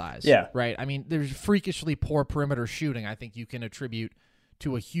sample size. Yeah. Right? There's freakishly poor perimeter shooting I think you can attribute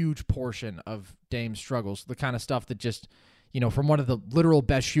to a huge portion of Dame's struggles, the kind of stuff that just, from one of the literal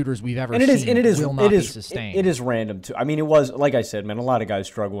best shooters we've ever seen will not be sustained. It is random, too. It was, like I said, man, a lot of guys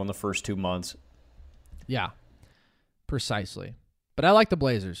struggle in the first 2 months. Yeah, precisely. But I like the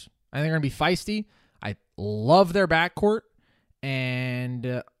Blazers. I think they're going to be feisty. I love their backcourt,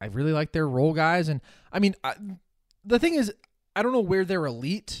 and I really like their role guys. And, the thing is, I don't know where they're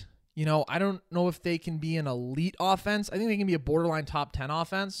elite. I don't know if they can be an elite offense. I think they can be a borderline top 10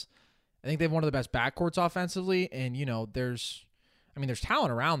 offense. I think they have one of the best backcourts offensively, and, there's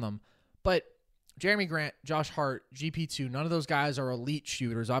talent around them. But Jeremy Grant, Josh Hart, GP2, none of those guys are elite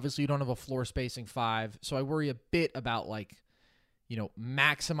shooters. Obviously, you don't have a floor spacing 5, so I worry a bit about,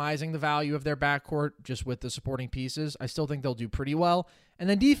 maximizing the value of their backcourt just with the supporting pieces. I still think they'll do pretty well. And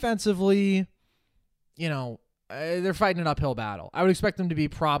then defensively, they're fighting an uphill battle. I would expect them to be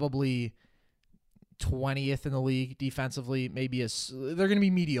probably 20th in the league defensively. They're going to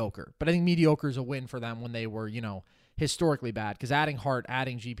be mediocre, but I think mediocre is a win for them when they were, historically bad, because adding Hart,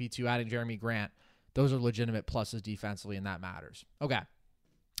 adding GP2, adding Jeremy Grant, those are legitimate pluses defensively, and that matters. Okay.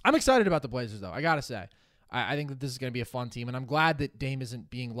 I'm excited about the Blazers, though. I got to say. I think that this is going to be a fun team, and I'm glad that Dame isn't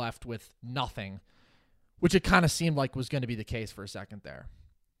being left with nothing, which it kind of seemed like was going to be the case for a second there.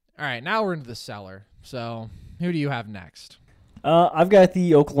 All right, now we're into the cellar. So who do you have next? I've got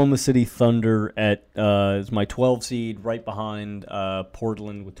the Oklahoma City Thunder at it's my 12 seed, right behind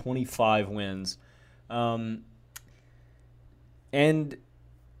Portland with 25 wins. And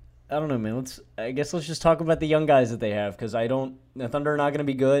I don't know, man. I guess let's just talk about the young guys that they have, because the Thunder are not going to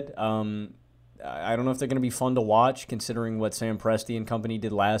be good. I don't know if they're going to be fun to watch, considering what Sam Presti and company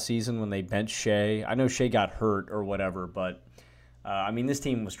did last season when they benched Shea. I know Shea got hurt or whatever, but this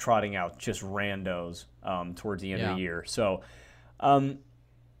team was trotting out just randos towards the end of the year. So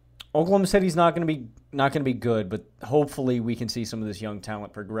Oklahoma City's not going to be good, but hopefully we can see some of this young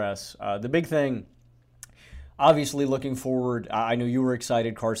talent progress. The big thing, obviously, looking forward, I know you were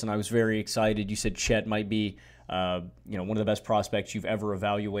excited, Carson. I was very excited. You said Chet might be one of the best prospects you've ever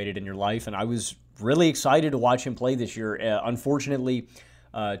evaluated in your life, and I was really excited to watch him play this year. Unfortunately,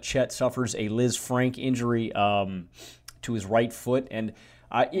 Chet suffers a Liz Frank injury to his right foot, and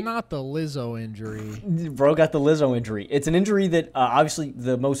not the Lizzo injury. Bro got the Lizzo injury. It's an injury that obviously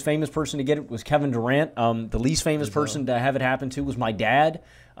the most famous person to get it was Kevin Durant. The least famous person to have it happen to was my dad.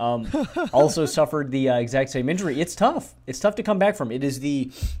 Also suffered the exact same injury. It's tough. It's tough to come back from. It is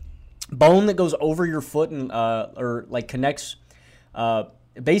the bone that goes over your foot and connects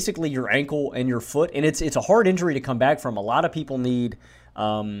basically your ankle and your foot, and it's a hard injury to come back from. A lot of people need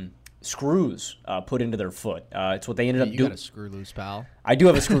screws put into their foot. It's what they ended up doing. You got a screw loose, pal. I do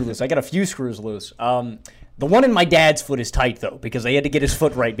have a screw loose. I got a few screws loose. The one in my dad's foot is tight, though, because they had to get his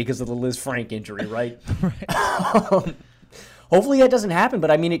foot right because of the Liz Frank injury, right? Right. Hopefully that doesn't happen, but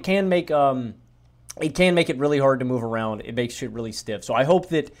it can make it really hard to move around. It makes shit really stiff. So I hope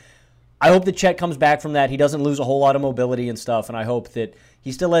that I hope that Chet comes back from that. He doesn't lose a whole lot of mobility and stuff, and I hope that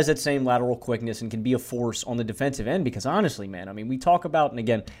he still has that same lateral quickness and can be a force on the defensive end because honestly, man, I mean, we talk about, and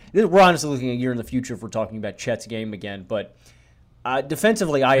again, we're honestly looking a year in the future if we're talking about Chet's game again, but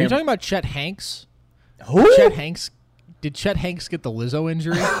defensively, Are you talking about Chet Hanks? Who? Chet Hanks. Did Chet Hanks get the Lizzo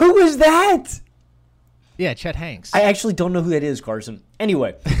injury? Who is that? Yeah, Chet Hanks. I actually don't know who that is, Carson.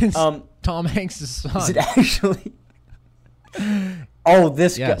 Anyway. Tom Hanks' son. Is it actually? Oh,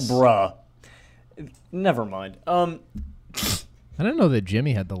 this Yes. guy. Bruh. Never mind. I didn't know that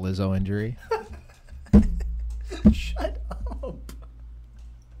Jimmy had the Lizzo injury. Shut up.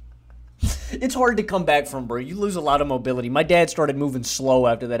 It's hard to come back from, bro. You lose a lot of mobility. My dad started moving slow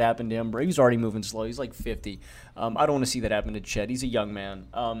after that happened to him, bro. He was already moving slow. He's like 50. I don't want to see that happen to Chet. He's a young man.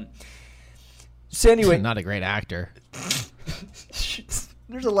 So anyway. Not a great actor.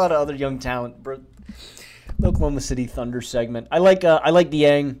 There's a lot of other young talent, bro. The Oklahoma City Thunder segment. I like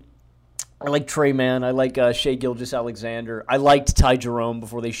Dieng. I like Trey Mann. I like Shai Gilgeous-Alexander. I liked Ty Jerome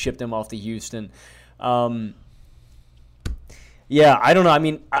before they shipped him off to Houston. Yeah, I don't know. I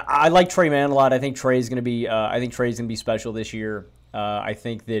mean, I like Trey Mann a lot. I think Trey's going to be special this year. I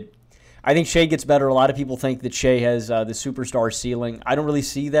think Shai gets better. A lot of people think that Shai has the superstar ceiling. I don't really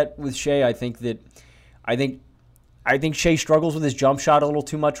see that with Shai. I think Shai struggles with his jump shot a little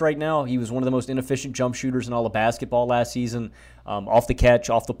too much right now. He was one of the most inefficient jump shooters in all of basketball last season, off the catch,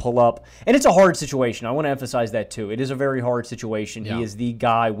 off the pull-up. And it's a hard situation. I want to emphasize that, too. It is a very hard situation. Yeah. He is the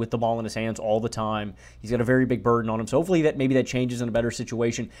guy with the ball in his hands all the time. He's got a very big burden on him. So hopefully maybe that changes in a better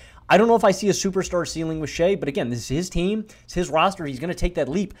situation. I don't know if I see a superstar ceiling with Shai, but again, this is his team. It's his roster. He's going to take that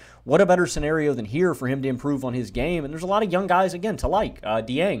leap. What a better scenario than here for him to improve on his game. And there's a lot of young guys, again, to like.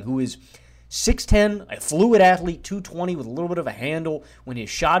 Dieng, who is 6'10", a fluid athlete, 220 with a little bit of a handle. When his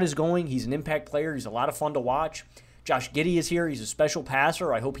shot is going, he's an impact player. He's a lot of fun to watch. Josh Giddey is here. He's a special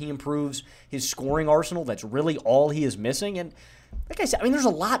passer. I hope he improves his scoring arsenal. That's really all he is missing. And like I said, I mean,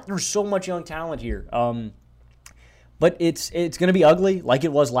 there's so much young talent here. But it's going to be ugly like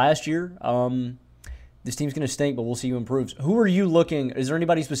it was last year. This team's going to stink, but we'll see who improves. Who are you looking? Is there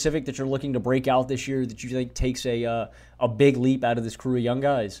anybody specific that you're looking to break out this year that you think takes a big leap out of this crew of young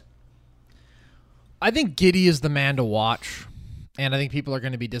guys? I think Giddey is the man to watch, and I think people are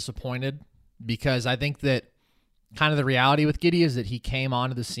going to be disappointed because I think that kind of the reality with Giddey is that he came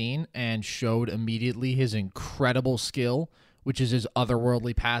onto the scene and showed immediately his incredible skill, which is his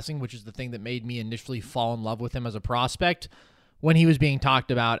otherworldly passing, which is the thing that made me initially fall in love with him as a prospect when he was being talked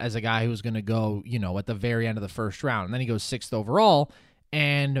about as a guy who was going to go, at the very end of the first round. And then he goes 6th overall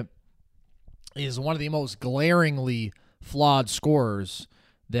and is one of the most glaringly flawed scorers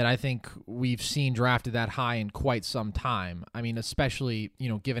that I think we've seen drafted that high in quite some time. I mean, especially,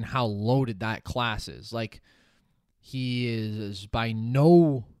 given how loaded that class is. Like, he is by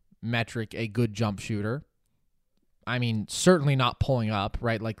no metric a good jump shooter. I mean, certainly not pulling up,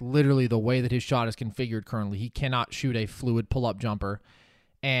 right? Like, literally the way that his shot is configured currently, he cannot shoot a fluid pull-up jumper,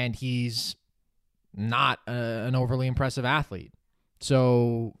 and he's not an overly impressive athlete.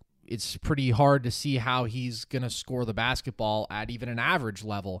 So it's pretty hard to see how he's going to score the basketball at even an average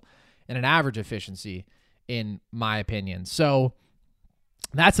level and an average efficiency, in my opinion. So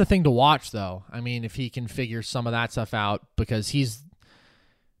that's the thing to watch, though. I mean, if he can figure some of that stuff out, because he's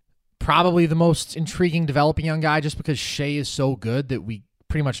probably the most intriguing developing young guy just because Shai is so good that we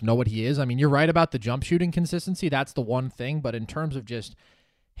pretty much know what he is. I mean, you're right about the jump shooting consistency. That's the one thing. But in terms of just,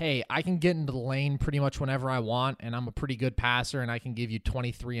 hey, I can get into the lane pretty much whenever I want, and I'm a pretty good passer, and I can give you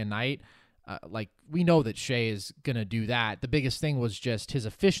 23 a night. We know that Shai is going to do that. The biggest thing was just his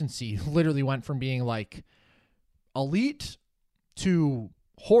efficiency literally went from being like elite to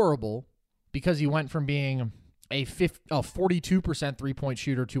horrible because he went from being a 42% three-point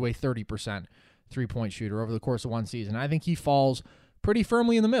shooter to a 30% three-point shooter over the course of one season. I think he falls pretty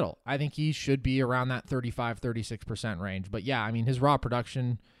firmly in the middle. I think he should be around that 35-36% range. But yeah, I mean, his raw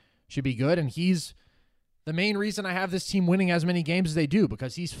production should be good, and he's the main reason I have this team winning as many games as they do,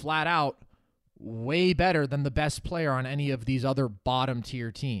 because he's flat out way better than the best player on any of these other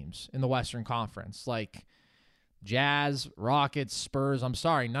bottom-tier teams in the Western Conference. Like Jazz, Rockets, Spurs, I'm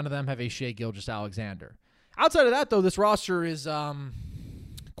sorry, none of them have a Shai Gilgeous-Alexander. Outside of that, though, this roster is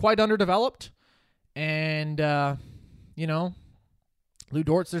quite underdeveloped, and, Lou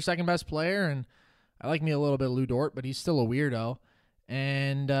Dort's their second best player, and I like me a little bit of Lou Dort, but he's still a weirdo.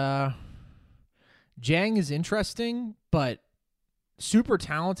 And Dieng is interesting, but super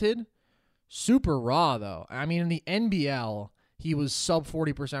talented, super raw, though. I mean, in the NBL, he was sub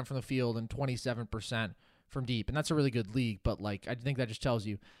 40% from the field and 27% from deep, and that's a really good league, but I think that just tells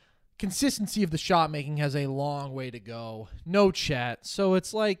you consistency of the shot making has a long way to go. No Chet, so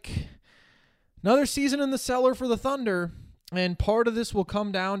it's like Another season in the cellar for the Thunder, and part of this will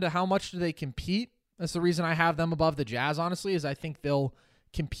come down to how much do they compete. That's the reason I have them above the Jazz, honestly, is I think they'll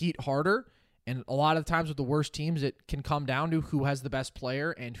compete harder. And a lot of times with the worst teams, it can come down to who has the best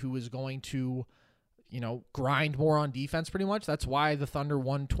player and who is going to, grind more on defense pretty much. That's why the Thunder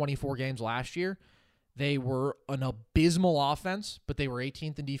won 24 games last year. They were an abysmal offense, but they were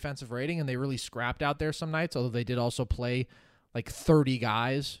 18th in defensive rating, and they really scrapped out there some nights, although they did also play like 30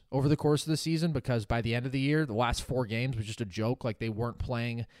 guys over the course of the season, because by the end of the year, the last 4 games was just a joke. Like, they weren't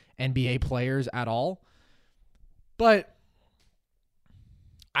playing NBA players at all. But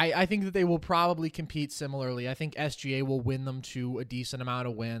I think that they will probably compete similarly. I think SGA will win them to a decent amount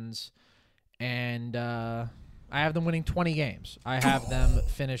of wins. And I have them winning 20 games. I have them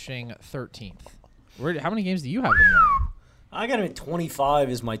finishing 13th. How many games do you have them winning? I got him at 25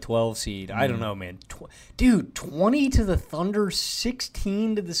 as my 12 seed. I don't know, man. Dude, 20 to the Thunder,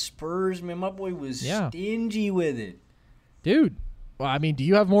 16 to the Spurs. Man, my boy was stingy with it. Dude, well, I mean, do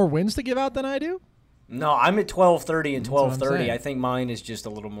you have more wins to give out than I do? No, I'm at 12-30 and 12-30. I think mine is just a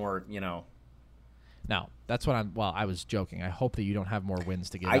little more, No, that's what I was joking. I hope that you don't have more wins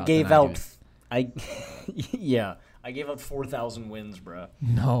to give out. I gave out 4,000 wins, bro.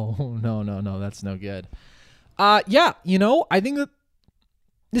 No, that's no good. I think that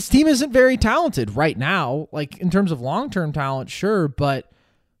this team isn't very talented right now. Like, in terms of long-term talent, sure, but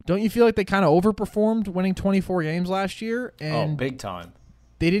don't you feel like they kind of overperformed winning 24 games last year? And big time.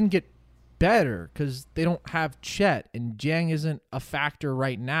 They didn't get better because they don't have Chet, and Jang isn't a factor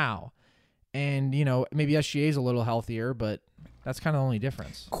right now. And, maybe SGA is a little healthier, but that's kind of the only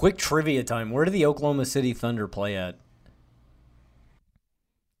difference. Quick trivia time. Where do the Oklahoma City Thunder play at?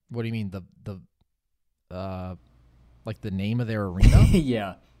 What do you mean? Like the name of their arena?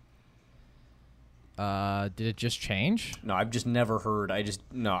 Yeah. Did it just change? No, I've just never heard. I just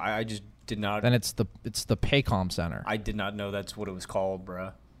did not. Then it's the Paycom Center. I did not know that's what it was called,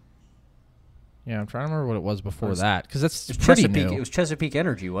 bruh. Yeah, I'm trying to remember what it was before that, because it's pretty Chesapeake. new. It was Chesapeake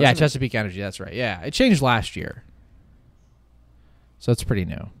Energy, wasn't it? Yeah, Chesapeake Energy. That's right. Yeah, it changed last year, so it's pretty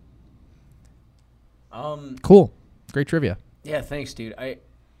new. Cool, great trivia. Yeah, thanks, dude.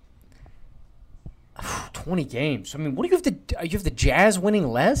 20 games. I mean, what do you have to? You have the Jazz winning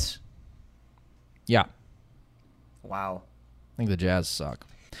less? Yeah. Wow. I think the Jazz suck.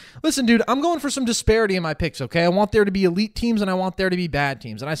 Listen, dude, I'm going for some disparity in my picks, okay? I want there to be elite teams and I want there to be bad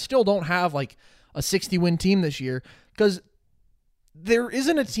teams. And I still don't have like a 60-win team this year because there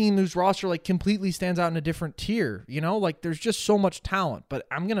isn't a team whose roster like completely stands out in a different tier, Like, there's just so much talent. But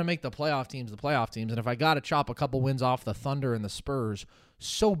I'm going to make the playoff teams the playoff teams. And if I got to chop a couple wins off the Thunder and the Spurs,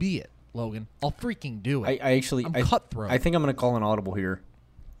 so be it, Logan. I'll freaking do it. I'm cutthroat. I think I'm going to call an audible here.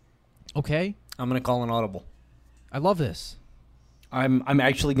 Okay. I'm going to call an audible. I love this. I'm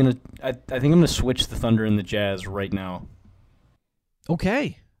actually going to I think I'm going to switch the Thunder and the Jazz right now.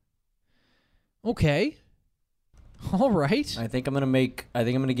 Okay. All right. I think I'm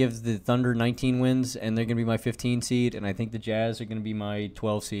going to give the Thunder 19 wins and they're going to be my 15 seed, and I think the Jazz are going to be my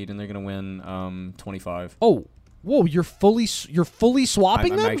 12 seed and they're going to win 25. Oh. Whoa, you're fully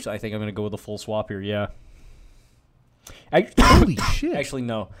swapping them? I think I'm going to go with a full swap here, yeah. Holy shit. Actually,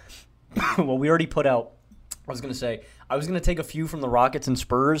 no. Well, we already put out, I was going to take a few from the Rockets and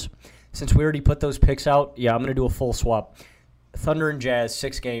Spurs. Since we already put those picks out, yeah, I'm going to do a full swap. Thunder and Jazz,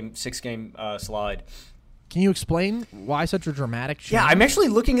 six game slide. Can you explain why such a dramatic change? Yeah, I'm actually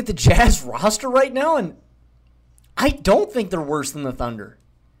looking at the Jazz roster right now, and I don't think they're worse than the Thunder.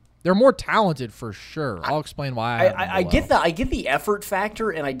 They're more talented for sure. I'll explain why. I get the effort factor,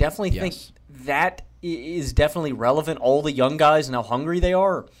 and I definitely think that is definitely relevant. All the young guys and how hungry they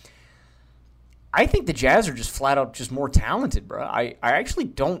are. I think the Jazz are just flat out just more talented, bro. I actually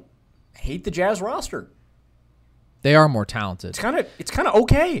don't hate the Jazz roster. They are more talented. It's kind of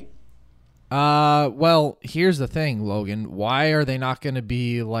okay. Well, here's the thing, Logan. Why are they not going to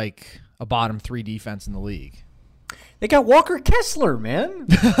be like a bottom 3 defense in the league? They got Walker Kessler, man.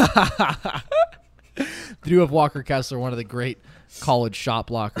 They do have Walker Kessler, one of the great college shot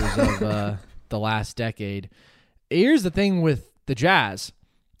blockers of the last decade. Here's the thing with the Jazz.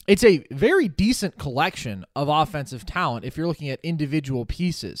 It's a very decent collection of offensive talent if you're looking at individual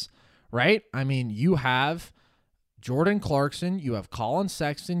pieces, right? I mean, you have Jordan Clarkson, you have Colin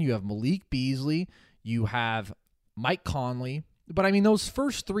Sexton, you have Malik Beasley, you have Mike Conley. But, I mean, those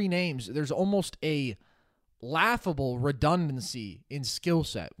first 3 names, there's almost a laughable redundancy in skill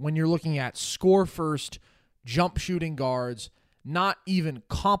set when you're looking at score first, jump shooting guards not even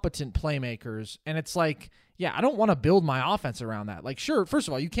competent playmakers. And it's like, yeah, I don't want to build my offense around that. Like, sure, first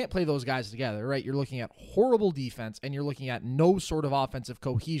of all, you can't play those guys together, right? You're looking at horrible defense, and you're looking at no sort of offensive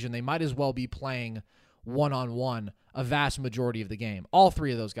cohesion. They might as well be playing one-on-one a vast majority of the game. All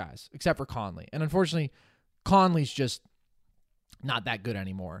three of those guys, except for Conley. And unfortunately, Conley's just not that good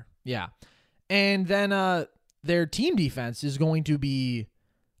anymore. Yeah. And then their team defense is going to be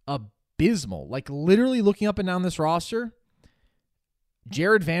abysmal. Like, literally looking up and down this roster,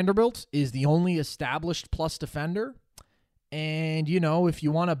 Jared Vanderbilt is the only established plus defender. And, you know, if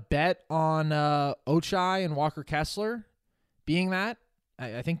you want to bet on Ochai and Walker Kessler being that,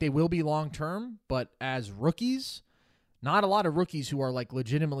 I think they will be long-term. But as rookies, not a lot of rookies who are, like,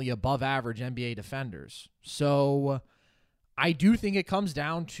 legitimately above average NBA defenders. So I do think it comes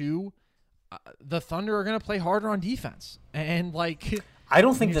down to the Thunder are going to play harder on defense. And, like, I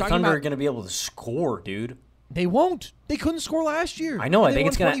don't think the Thunder are going to be able to score, dude. They won't. They couldn't score last year. I know. I think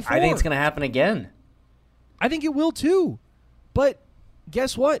it's going to happen again. I think it will too. But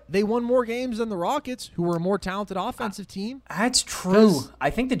guess what? They won more games than the Rockets, who were a more talented offensive team. That's true. I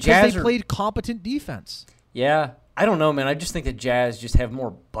think the Jazz played competent defense. Yeah. I don't know, man. I just think the Jazz just have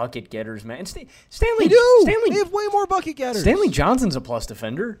more bucket getters, man. And Stanley, they have way more bucket getters. Stanley Johnson's a plus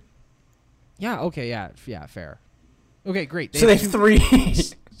defender. Yeah. Okay. Yeah. Fair. Okay. Great. They have three.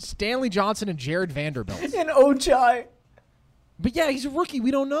 Stanley Johnson and Jared Vanderbilt. And Ochai. But yeah, he's a rookie.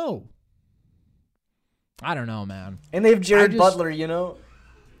 We don't know. I don't know, man. And they have Jared Butler, you know?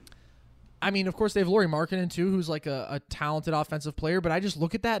 I mean, of course, they have Lauri Markkanen, too, who's like a talented offensive player. But I just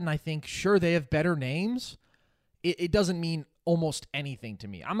look at that and I think, sure, they have better names. It doesn't mean almost anything to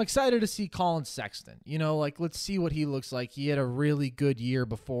me. I'm excited to see Colin Sexton. You know, like, let's see what he looks like. He had a really good year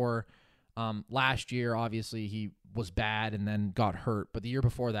before. Last year, obviously, he was bad and then got hurt. But the year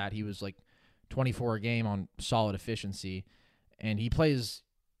before that, he was like 24 a game on solid efficiency. And he plays,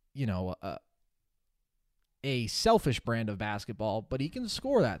 you know, a selfish brand of basketball, but he can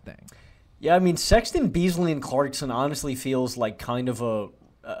score that thing. Yeah, I mean, Sexton, Beasley, and Clarkson honestly feels like kind of a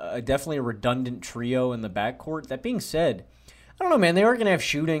definitely a redundant trio in the backcourt. That being said, I don't know, man. They are going to have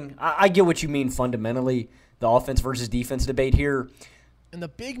shooting. I get what you mean fundamentally, the offense versus defense debate here. And the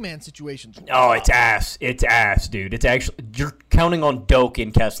big man situations. Oh, it's ass. It's ass, dude. It's actually, you're counting on Doak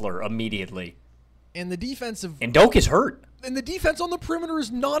and Kessler immediately. And the defensive. And Doak is hurt. And the defense on the perimeter is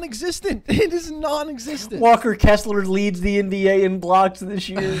non-existent. It is non-existent. Walker Kessler leads the NBA in blocks this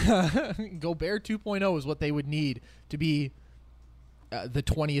year. Gobert 2.0 is what they would need to be the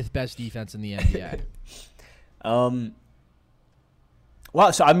 20th best defense in the NBA.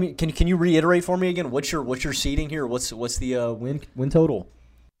 Wow. So I mean, can you reiterate for me again? What's your seeding here? What's the win total?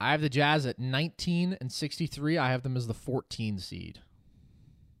 I have the Jazz at 19 and 63. I have them as the 14 seed.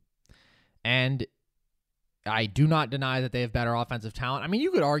 And I do not deny that they have better offensive talent. I mean,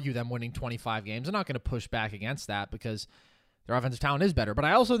 you could argue them winning 25 games. I'm not going to push back against that because their offensive talent is better. But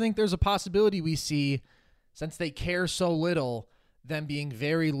I also think there's a possibility we see, since they care so little, them being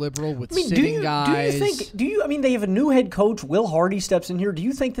very liberal with sitting guys. I mean, they have a new head coach. Will Hardy steps in here. Do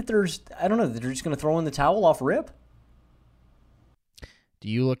you think that they're just going to throw in the towel off rip? Do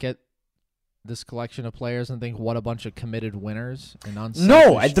you look at this collection of players and think, what a bunch of committed winners and unselfish?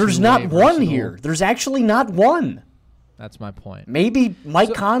 No, there's not one here. There's actually not one. That's my point. Maybe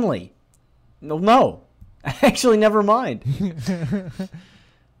Mike Conley. No. Actually, never mind.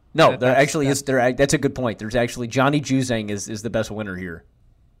 No, that's a good point. There's actually Johnny Juzang is the best winner here.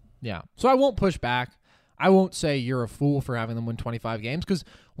 Yeah. So I won't push back. I won't say you're a fool for having them win 25 games because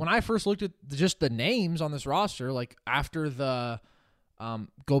when I first looked at just the names on this roster, like after the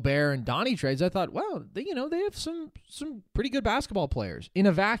Gobert and Donnie trades, I thought, well, they have some pretty good basketball players in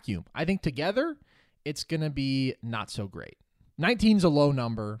a vacuum. I think together it's going to be not so great. 19's a low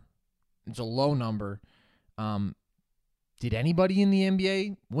number. It's a low number. Did anybody in the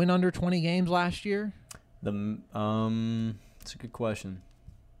NBA win under 20 games last year? That's a good question.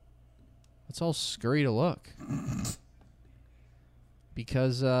 Let's all scurry to look.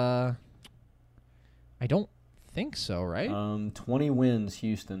 Because I don't think so, right? 20 wins,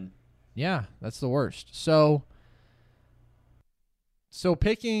 Houston. Yeah, that's the worst. So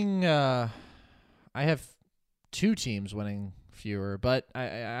picking, I have two teams winning fewer, but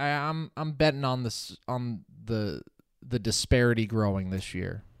I'm betting on the disparity growing this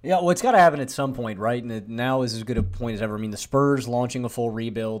year. Yeah, well, it's got to happen at some point, right? And now is as good a point as ever. I mean, the Spurs launching a full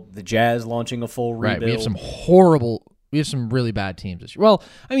rebuild, the Jazz launching a full rebuild. Right, we have some really bad teams this year. Well,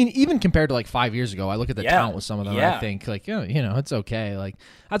 I mean, even compared to like 5 years ago, I look at the talent with some of them and I think like, it's okay. Like,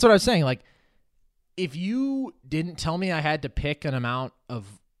 that's what I was saying. Like, if you didn't tell me I had to pick an amount of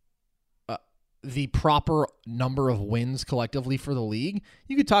the proper number of wins collectively for the league,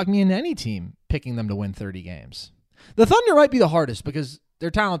 you could talk me into any team picking them to win 30 games. The Thunder might be the hardest because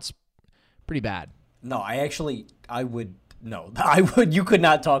their talent's pretty bad. No, I would. You could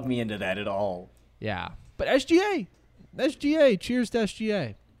not talk me into that at all. Yeah, but SGA, cheers to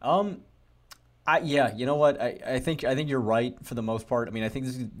SGA. Yeah, you know what? I think you're right for the most part. I mean, I think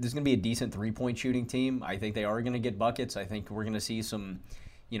this is going to be a decent 3-point shooting team. I think they are going to get buckets. I think we're going to see some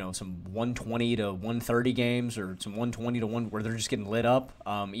 120 to 130 games, or some 120 to 1 where they're just getting lit up.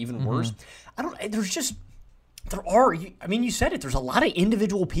 Even worse. You said it. There's a lot of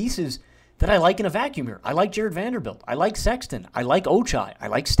individual pieces that I like in a vacuum here. I like Jared Vanderbilt. I like Sexton. I like Ochai. I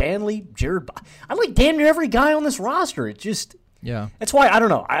like Stanley. I like damn near every guy on this roster. It just... Yeah. That's why, I don't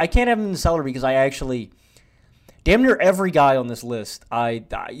know. I can't have him in the cellar because I actually, damn near every guy on this list,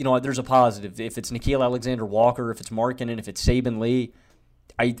 there's a positive. If it's Nickeil Alexander-Walker, if it's Markkanen, if it's Saben Lee,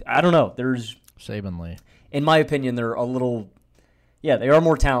 I don't know. There's Saben Lee. In my opinion, they're a little, they are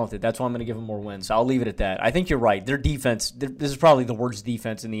more talented. That's why I'm going to give them more wins. So I'll leave it at that. I think you're right. Their defense, this is probably the worst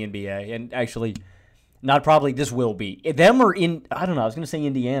defense in the NBA. And actually, not probably, this will be. Them or I don't know, I was going to say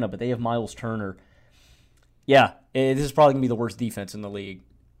Indiana, but they have Miles Turner. Yeah, this is probably going to be the worst defense in the league.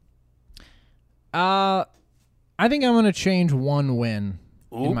 I think I'm going to change one win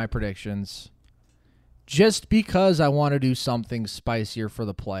in my predictions just because I want to do something spicier for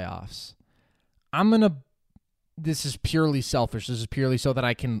the playoffs. This is purely selfish. This is purely so that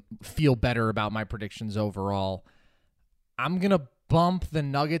I can feel better about my predictions overall. I'm going to bump the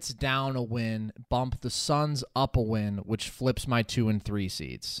Nuggets down a win, bump the Suns up a win, which flips my 2 and 3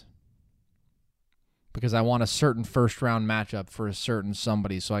 seeds. Because I want a certain first-round matchup for a certain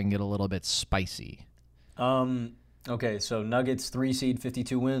somebody so I can get a little bit spicy. Okay, so Nuggets 3 seed,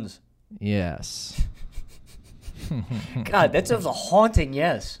 52 wins. Yes. God, that's a haunting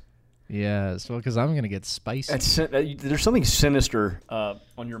yes. Yes, well, because I'm going to get spicy. There's something sinister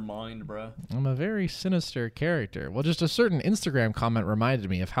on your mind, bro. I'm a very sinister character. Well, just a certain Instagram comment reminded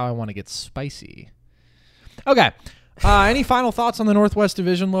me of how I want to get spicy. Okay. Any final thoughts on the Northwest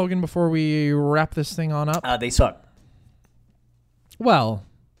Division, Logan, before we wrap this thing on up? They suck. Well,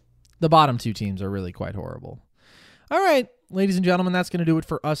 the bottom 2 teams are really quite horrible. All right, ladies and gentlemen, that's going to do it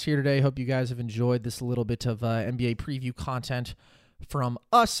for us here today. Hope you guys have enjoyed this little bit of NBA preview content from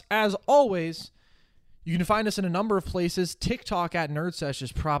us. As always, you can find us in a number of places. TikTok at NerdSesh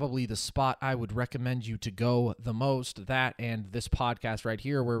is probably the spot I would recommend you to go the most. That and this podcast right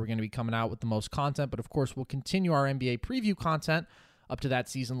here, where we're going to be coming out with the most content. But, of course, we'll continue our NBA preview content up to that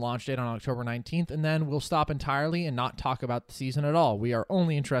season launch date on October 19th, and then we'll stop entirely and not talk about the season at all. We are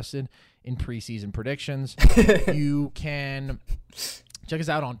only interested in preseason predictions. You can check us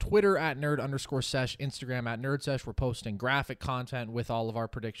out on Twitter at nerd_sesh, Instagram at nerdsesh. We're posting graphic content with all of our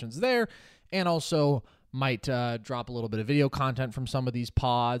predictions there, and also might drop a little bit of video content from some of these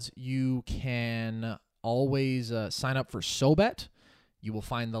pods. You can always sign up for SoBet. You will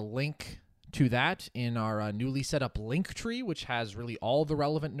find the link to that in our newly set up link tree, which has really all the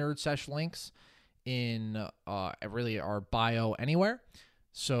relevant Nerd Sesh links in really our bio anywhere.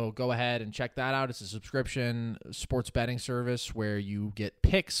 So go ahead and check that out. It's a subscription sports betting service where you get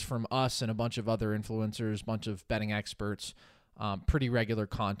picks from us and a bunch of other influencers, bunch of betting experts. Pretty regular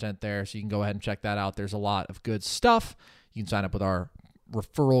content there, so you can go ahead and check that out. There's a lot of good stuff. You can sign up with our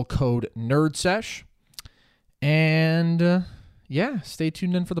referral code NERDSESH. And stay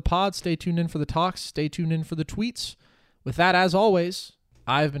tuned in for the pod. Stay tuned in for the talks. Stay tuned in for the tweets. With that, as always,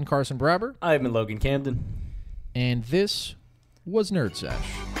 I've been Carson Breber. I've been Logan Camden. And this was Nerd Sesh.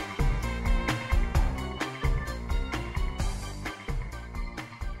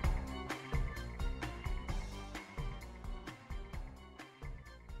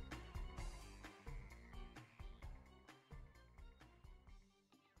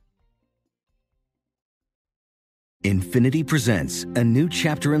 Infiniti presents a new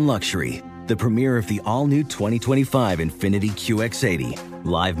chapter in luxury, the premiere of the all-new 2025 Infiniti QX80,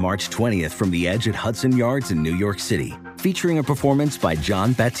 live March 20th from the Edge at Hudson Yards in New York City, featuring a performance by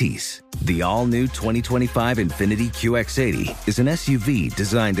John Batiste. The all-new 2025 Infiniti QX80 is an SUV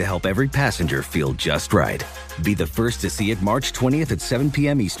designed to help every passenger feel just right. Be the first to see it March 20th at 7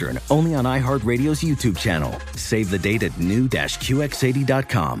 p.m. Eastern, only on iHeartRadio's YouTube channel. Save the date at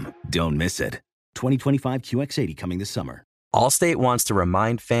new-QX80.com. Don't miss it. 2025 QX80 coming this summer. Allstate wants to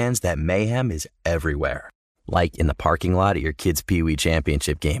remind fans that mayhem is everywhere. Like in the parking lot at your kid's Pee Wee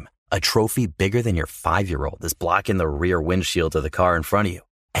Championship game. A trophy bigger than your 5-year-old is blocking the rear windshield of the car in front of you.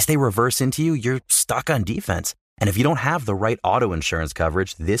 As they reverse into you, you're stuck on defense. And if you don't have the right auto insurance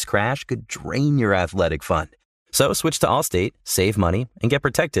coverage, this crash could drain your athletic fund. So switch to Allstate, save money, and get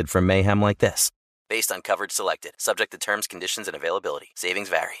protected from mayhem like this. Based on coverage selected, subject to terms, conditions, and availability. Savings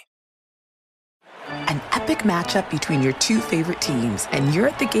vary. An epic matchup between your two favorite teams, and you're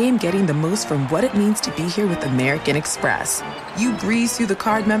at the game getting the most from what it means to be here with American Express. You breeze through the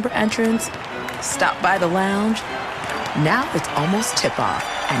card member entrance, stop by the lounge. Now it's almost tip-off,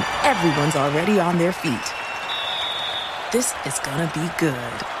 and everyone's already on their feet. This is gonna be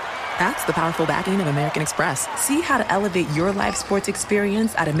good. That's the powerful backing of American Express. See how to elevate your live sports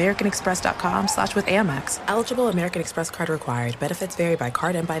experience at americanexpress.com/withAmex. Eligible American Express card required. Benefits vary by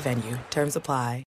card and by venue. Terms apply.